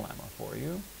one lemma for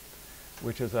you,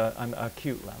 which is an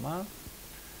acute lemma.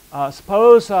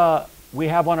 Suppose we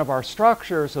have one of our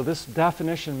structures, so this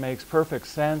definition makes perfect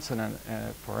sense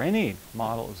for any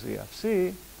model of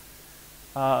ZFC.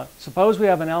 suppose we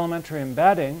have an elementary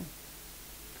embedding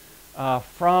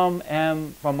from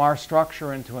our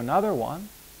structure into another one,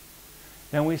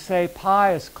 then we say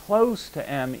pi is close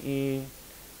to ME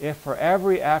if for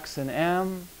every x in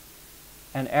M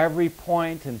and every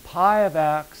point in pi of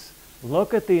x,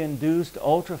 look at the induced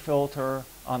ultrafilter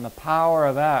on the power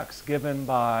of x given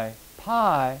by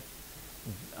pi,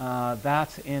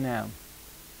 that's in M.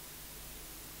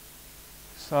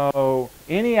 So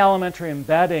any elementary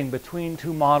embedding between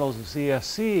two models of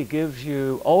ZSC gives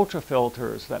you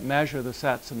ultrafilters that measure the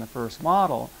sets in the first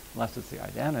model, unless it's the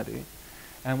identity.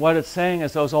 And what it's saying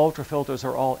is those ultrafilters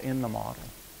are all in the model.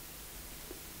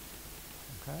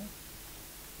 Okay?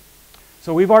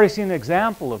 So we've already seen an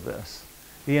example of this.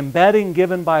 The embedding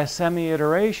given by a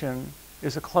semi-iteration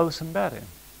is a close embedding.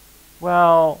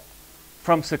 Well,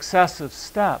 from successive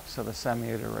steps of a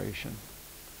semi-iteration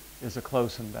is a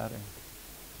close embedding.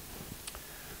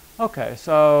 Okay,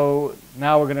 so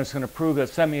now we're just going to prove that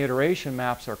semi-iteration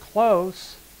maps are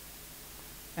close.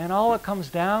 And all it comes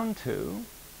down to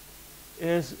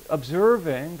is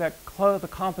observing that the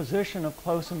composition of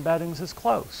close embeddings is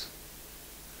close.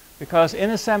 Because in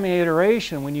a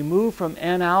semi-iteration, when you move from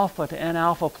n alpha to n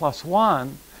alpha plus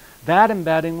 1, that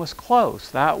embedding was close.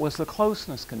 That was the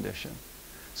closeness condition.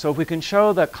 So if we can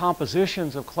show that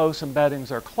compositions of close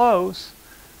embeddings are close,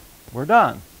 we're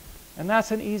done. And that's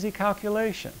an easy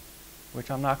calculation, which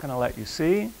I'm not going to let you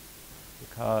see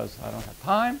because I don't have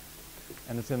time,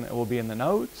 and it will be in the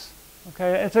notes.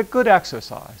 Okay, it's a good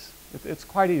exercise. It's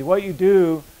quite easy. What you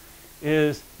do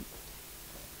is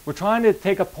we're trying to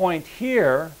take a point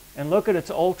here and look at its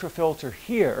ultrafilter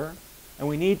here, and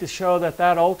we need to show that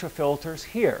that ultrafilter is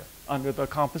here under the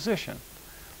composition.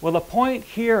 Well, the point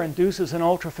here induces an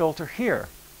ultrafilter here.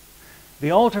 The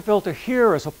ultrafilter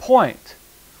here is a point,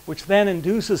 which then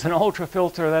induces an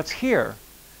ultrafilter that's here,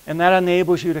 and that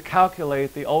enables you to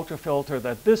calculate the ultrafilter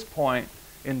that this point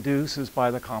induces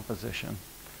by the composition.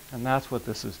 And that's what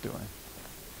this is doing.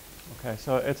 Okay,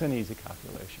 so it's an easy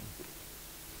calculation.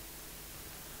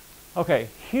 Okay,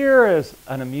 here is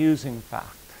an amusing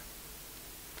fact.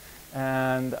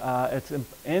 And it's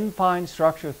in fine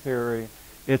structure theory,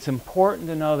 it's important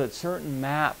to know that certain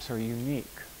maps are unique.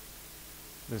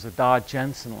 There's a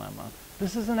Dodge-Jensen lemma.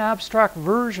 This is an abstract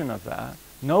version of that.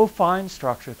 No fine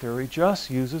structure theory just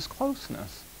uses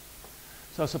closeness.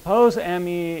 So suppose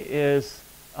ME is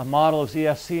a model of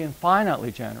ZFC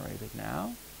infinitely generated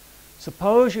now.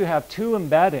 Suppose you have two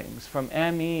embeddings from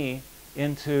ME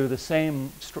into the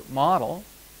same model,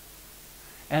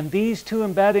 and these two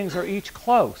embeddings are each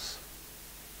close.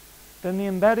 Then the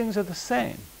embeddings are the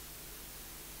same.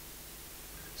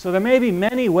 So there may be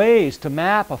many ways to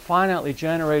map a finitely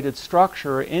generated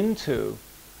structure into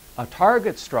a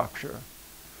target structure,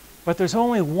 but there's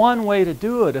only one way to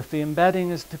do it if the embedding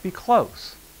is to be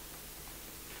close.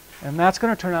 And that's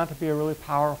going to turn out to be a really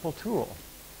powerful tool.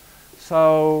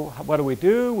 So what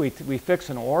do? We fix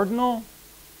an ordinal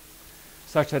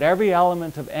such that every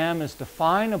element of M is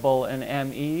definable in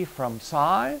ME from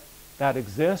psi. That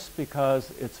exists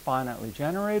because it's finitely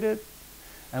generated.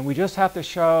 And we just have to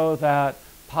show that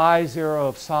pi 0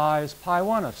 of psi is pi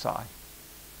 1 of psi.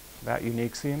 That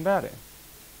uniques the embedding.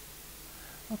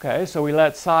 Okay, so we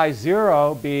let psi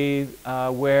 0 be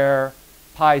where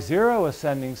pi 0 is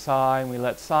sending psi, and we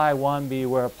let psi 1 be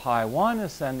where pi 1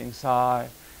 is sending psi.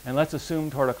 And let's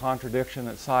assume toward a contradiction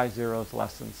that psi 0 is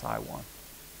less than psi 1.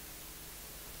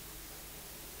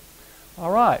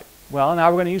 All right, well, now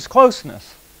we're going to use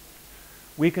closeness.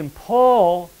 We can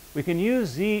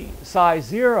use psi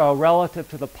 0 relative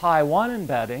to the pi 1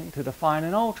 embedding to define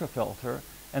an ultrafilter,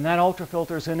 and that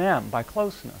ultrafilter is in M by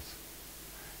closeness.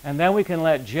 And then we can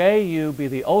let Ju be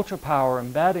the ultrapower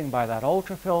embedding by that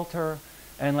ultrafilter,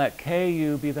 and let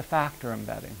Ku be the factor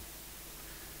embedding.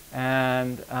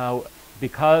 And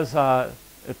because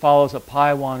it follows that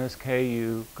pi 1 is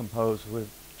Ku composed with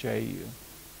Ju.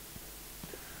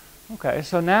 Okay,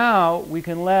 so now we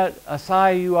can let a psi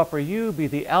u upper u be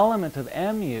the element of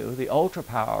mu, the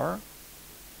ultrapower,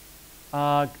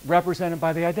 represented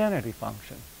by the identity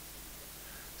function.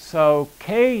 So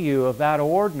Ku of that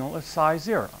ordinal is psi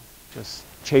 0, just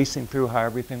chasing through how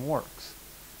everything works.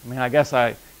 I mean, I guess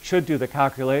I should do the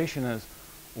calculation as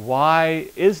why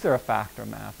is there a factor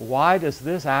map? Why does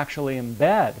this actually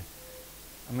embed?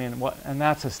 I mean, and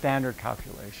that's a standard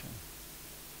calculation.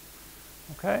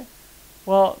 Okay?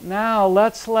 Well, now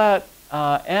let's let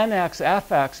nx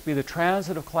fx be the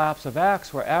transitive collapse of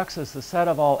x, where x is the set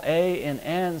of all a in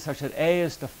n such that a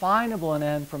is definable in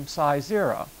n from psi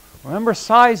 0. Remember,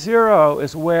 psi 0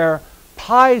 is where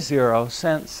pi 0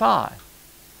 sent psi.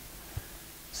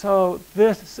 So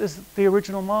this is the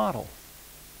original model.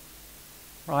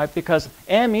 right? Because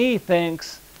ME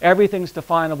thinks everything's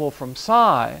definable from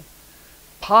psi.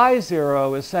 Pi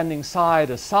 0 is sending psi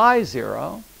to psi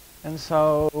 0, and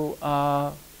so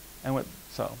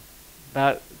so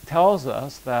that tells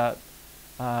us that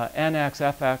nx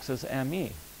fx is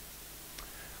ME.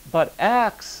 But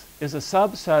x is a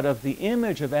subset of the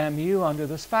image of mu under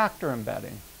this factor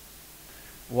embedding.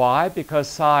 Why? Because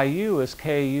psi u is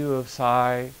ku of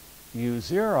psi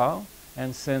u0,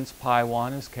 and since pi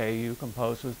 1 is ku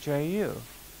composed with ju.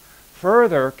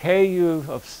 Further, ku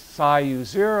of psi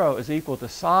u0 is equal to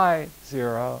psi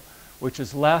 0, which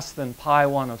is less than pi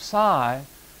 1 of psi,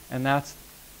 and that's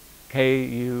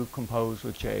ku composed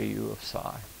with ju of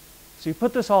psi. So you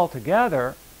put this all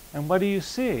together, and what do you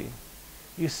see?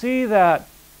 You see that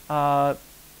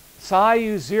psi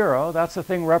u0, that's the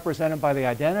thing represented by the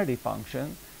identity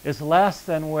function, is less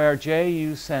than where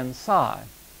ju sends psi.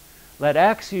 Let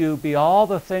xu be all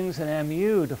the things in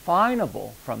mu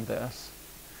definable from this,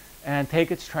 and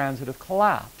take its transitive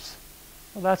collapse.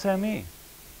 Well, that's ME.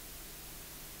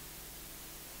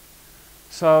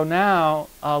 So now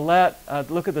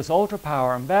look at this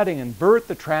ultrapower embedding, invert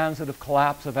the transitive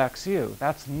collapse of xu.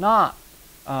 That's not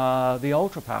the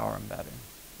ultrapower embedding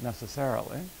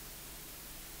necessarily.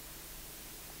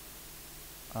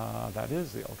 That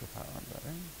is the ultrapower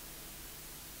embedding.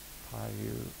 Pi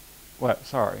u, what,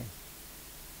 sorry.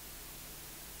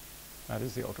 That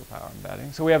is the ultrapower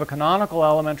embedding. So we have a canonical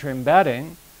elementary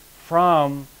embedding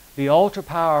from the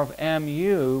ultrapower of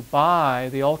mu by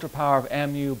the ultrapower of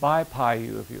mu by pi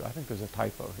u of u. I think there's a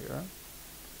typo here.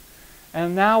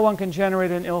 And now one can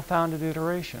generate an ill-founded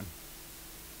iteration.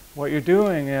 What you're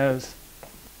doing is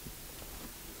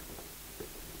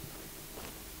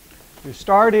you're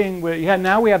starting with,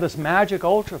 now we have this magic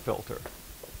ultrafilter.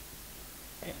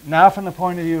 Now from the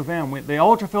point of view of M, the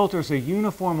ultrafilter is a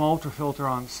uniform ultrafilter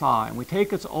on psi, and we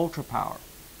take its ultrapower.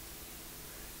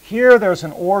 Here there's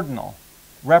an ordinal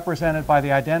represented by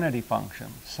the identity function,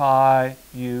 psi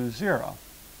u0.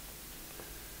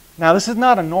 Now this is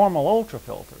not a normal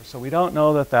ultrafilter, so we don't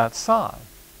know that that's psi.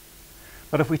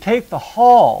 But if we take the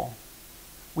hull,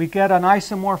 we get an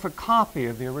isomorphic copy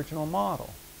of the original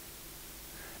model.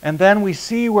 And then we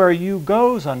see where u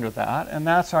goes under that, and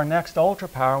that's our next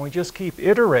ultrapower, and we just keep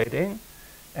iterating,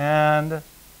 and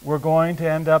we're going to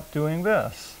end up doing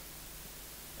this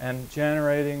and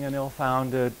generating an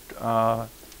ill-founded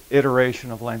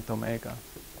iteration of length omega.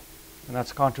 And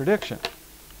that's a contradiction.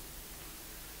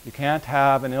 You can't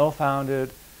have an ill-founded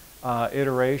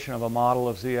iteration of a model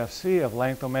of ZFC of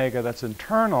length omega that's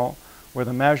internal, where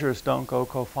the measures don't go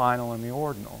cofinal in the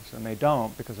ordinals. And they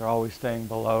don't, because they're always staying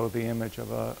below the image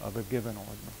of a given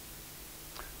ordinal.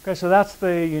 Okay, so that's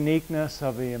the uniqueness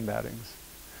of the embeddings.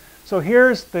 So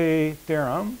here's the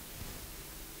theorem.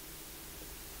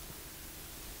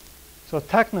 So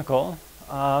technical.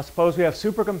 Suppose we have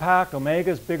supercompact,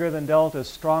 omega is bigger than delta, is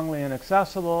strongly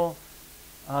inaccessible.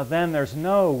 Then there's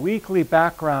no weakly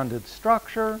backgrounded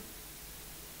structure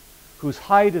whose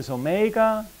height is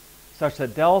omega, such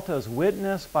that delta is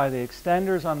witnessed by the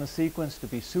extenders on the sequence to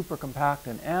be supercompact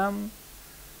in M,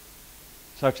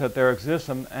 such that there exists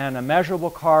an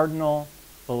immeasurable cardinal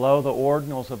below the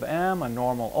ordinals of M, a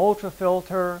normal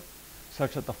ultrafilter,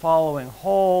 such that the following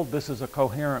hold. This is a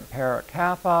coherent pair at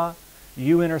kappa.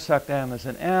 U intersect M is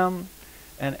an M,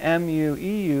 and mu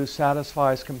EU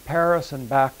satisfies comparison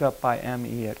backed up by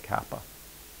ME at kappa.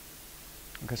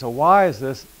 Okay, so why is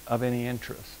this of any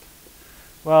interest?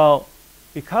 Well,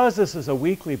 because this is a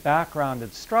weakly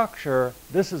backgrounded structure,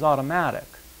 this is automatic.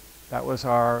 That was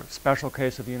our special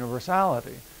case of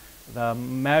universality. The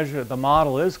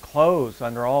model is closed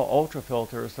under all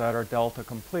ultrafilters that are delta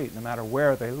complete, no matter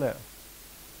where they live.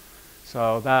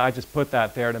 So that, I just put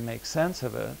that there to make sense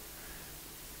of it.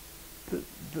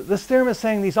 This theorem is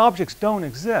saying these objects don't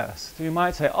exist. So you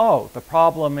might say, oh, the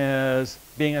problem is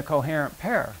being a coherent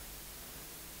pair.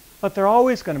 But they're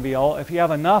always going to be, if you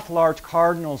have enough large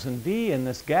cardinals in V in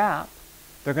this gap,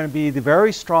 they're going to be the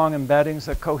very strong embeddings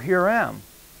that cohere M.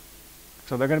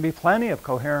 So there are going to be plenty of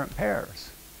coherent pairs.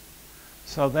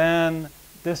 So then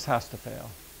this has to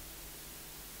fail,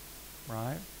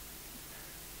 right?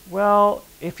 Well,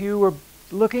 if you were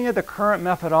looking at the current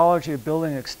methodology of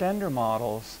building extender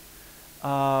models,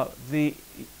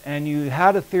 and you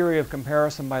had a theory of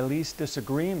comparison by least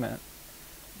disagreement,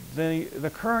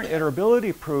 the current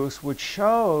iterability proofs would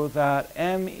show that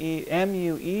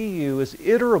mu EU is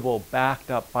iterable backed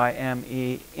up by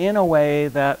ME in a way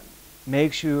that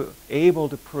makes you able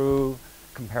to prove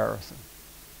comparison.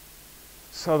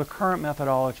 So the current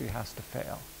methodology has to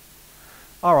fail.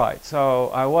 All right, so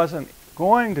I wasn't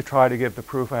going to try to give the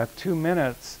proof. I have 2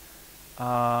 minutes.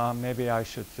 maybe I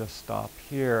should just stop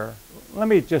here. Let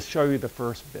me just show you the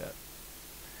first bit.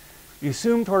 You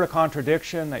assume toward a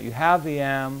contradiction that you have the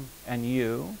M and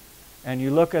U, and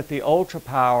you look at the ultra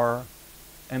power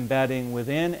embedding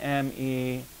within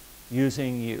ME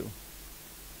using U.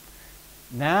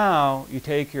 Now you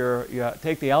take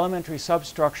the elementary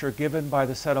substructure given by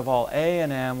the set of all A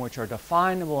and M, which are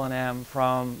definable in M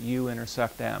from U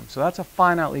intersect M. So that's a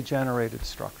finitely generated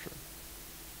structure.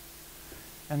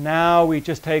 And now we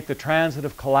just take the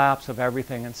transitive collapse of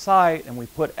everything in sight, and we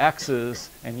put X's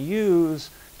and U's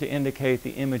to indicate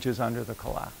the images under the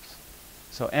collapse.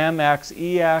 So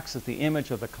MX, EX is the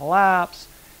image of the collapse.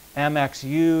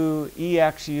 MXU,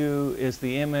 EXU is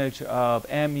the image of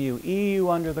MU, EU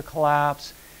under the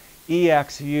collapse.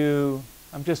 EXU,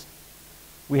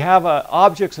 we have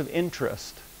objects of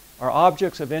interest. Our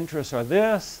objects of interest are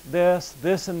this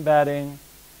embedding.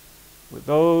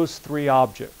 Those three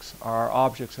objects are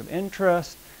objects of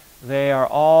interest. They are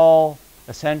all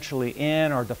essentially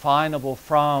in or definable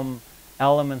from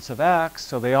elements of X,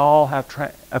 so they all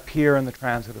appear in the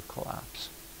transitive collapse.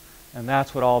 And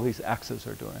that's what all these X's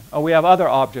are doing. Oh, we have other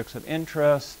objects of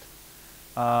interest.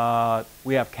 We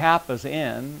have kappas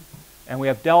in, and we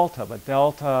have delta, but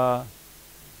delta,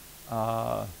 did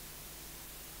I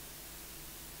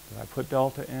put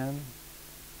delta in?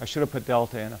 I should have put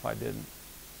delta in if I didn't.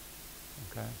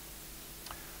 Okay.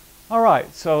 All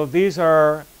right, so these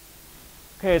are,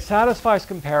 okay, it satisfies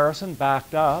comparison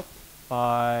backed up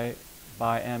by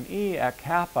ME at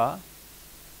kappa.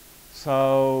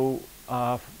 So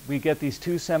we get these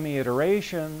two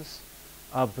semi-iterations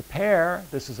of the pair.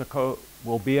 This is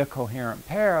will be a coherent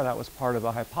pair. That was part of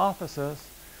the hypothesis.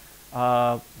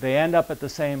 They end up at the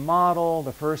same model.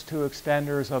 The first two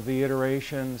extenders of the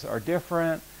iterations are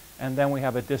different, and then we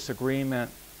have a disagreement.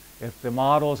 If the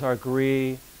models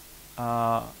agree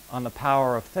on the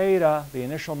power of theta, the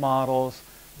initial models,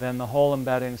 then the whole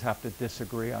embeddings have to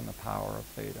disagree on the power of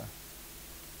theta.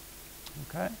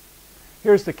 Okay?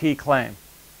 Here's the key claim.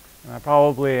 And I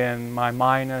probably, in my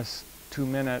minus 2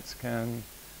 minutes, can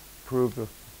prove the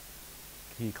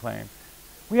key claim.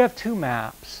 We have two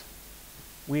maps.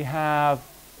 We have,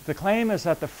 the claim is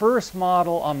that the first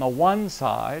model on the one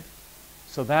side,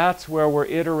 so that's where we're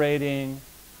iterating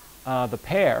the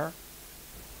pair,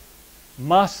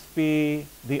 must be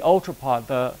the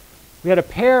ultrapod. We had a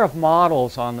pair of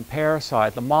models on the pair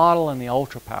side, the model and the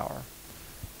ultrapower.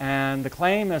 And the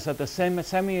claim is that the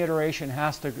semi-iteration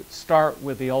has to start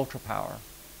with the ultrapower.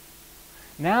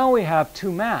 Now we have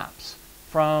two maps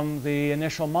from the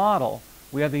initial model.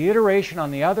 We have the iteration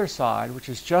on the other side, which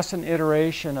is just an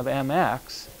iteration of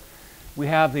MX. We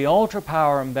have the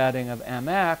ultrapower embedding of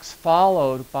MX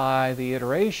followed by the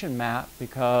iteration map,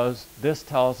 because this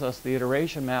tells us the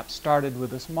iteration map started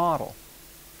with this model.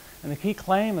 And the key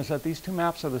claim is that these two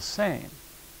maps are the same.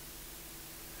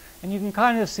 And you can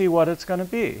kind of see what it's going to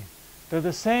be. They're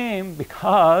the same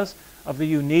because of the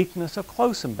uniqueness of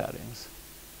close embeddings.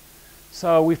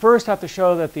 So we first have to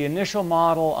show that the initial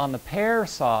model on the pair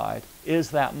side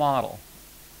is that model.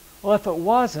 Well, if it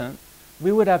wasn't,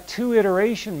 we would have two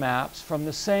iteration maps from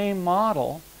the same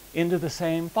model into the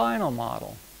same final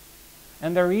model.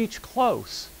 And they're each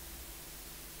close,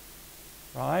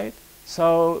 right?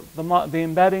 So the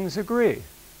embeddings agree.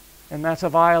 And that's a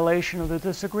violation of the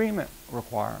disagreement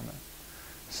requirement.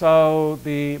 So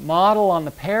the model on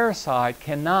the pair side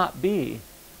cannot be,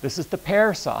 this is the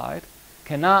pair side,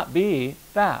 cannot be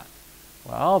that.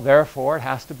 Well, therefore, it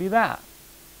has to be that.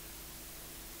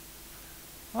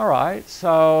 All right,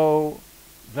 so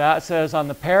that says on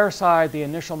the pair side, the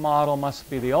initial model must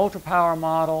be the ultrapower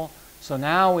model. So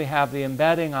now we have the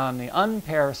embedding on the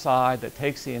unpair side that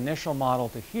takes the initial model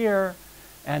to here.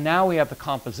 And now we have the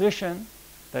composition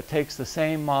that takes the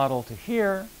same model to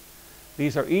here.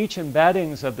 These are each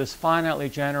embeddings of this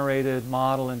finitely generated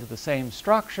model into the same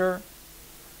structure.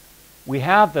 We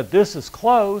have that this is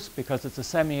close because it's a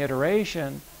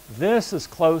semi-iteration. This is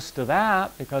close to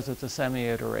that because it's a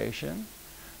semi-iteration.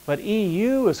 But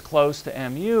EU is close to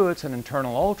MU. It's an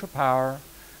internal ultrapower.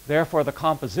 Therefore, the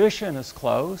composition is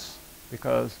close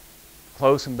because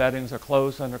close embeddings are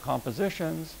closed under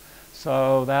compositions.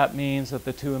 So that means that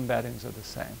the two embeddings are the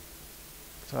same.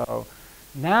 So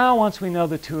now once we know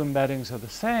the two embeddings are the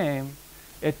same,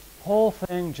 the whole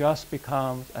thing just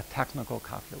becomes a technical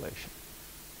calculation,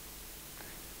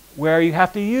 where you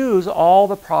have to use all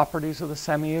the properties of the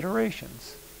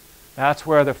semi-iterations. That's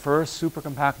where the first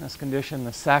supercompactness condition,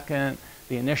 the second,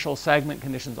 the initial segment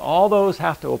conditions, all those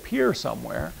have to appear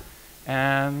somewhere,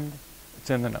 and it's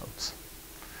in the notes.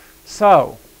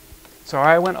 So,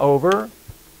 sorry I went over.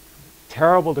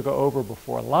 Terrible to go over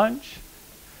before lunch.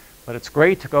 But it's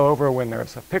great to go over when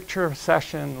there's a picture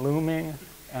session looming,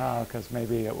 because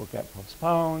maybe it will get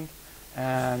postponed.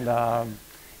 And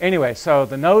anyway, so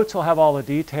the notes will have all the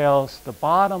details. The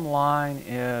bottom line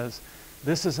is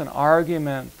this is an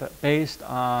argument that based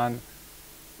on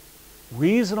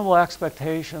reasonable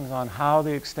expectations on how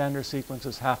the extender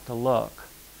sequences have to look,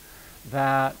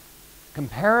 that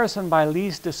comparison by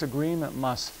least disagreement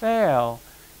must fail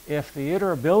if the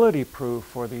iterability proof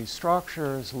for these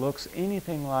structures looks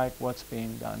anything like what's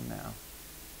being done now.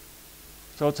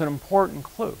 So it's an important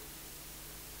clue.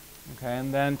 Okay,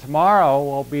 and then tomorrow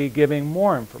we'll be giving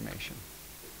more information.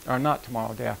 Or not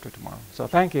tomorrow, day after tomorrow. So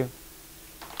thank you.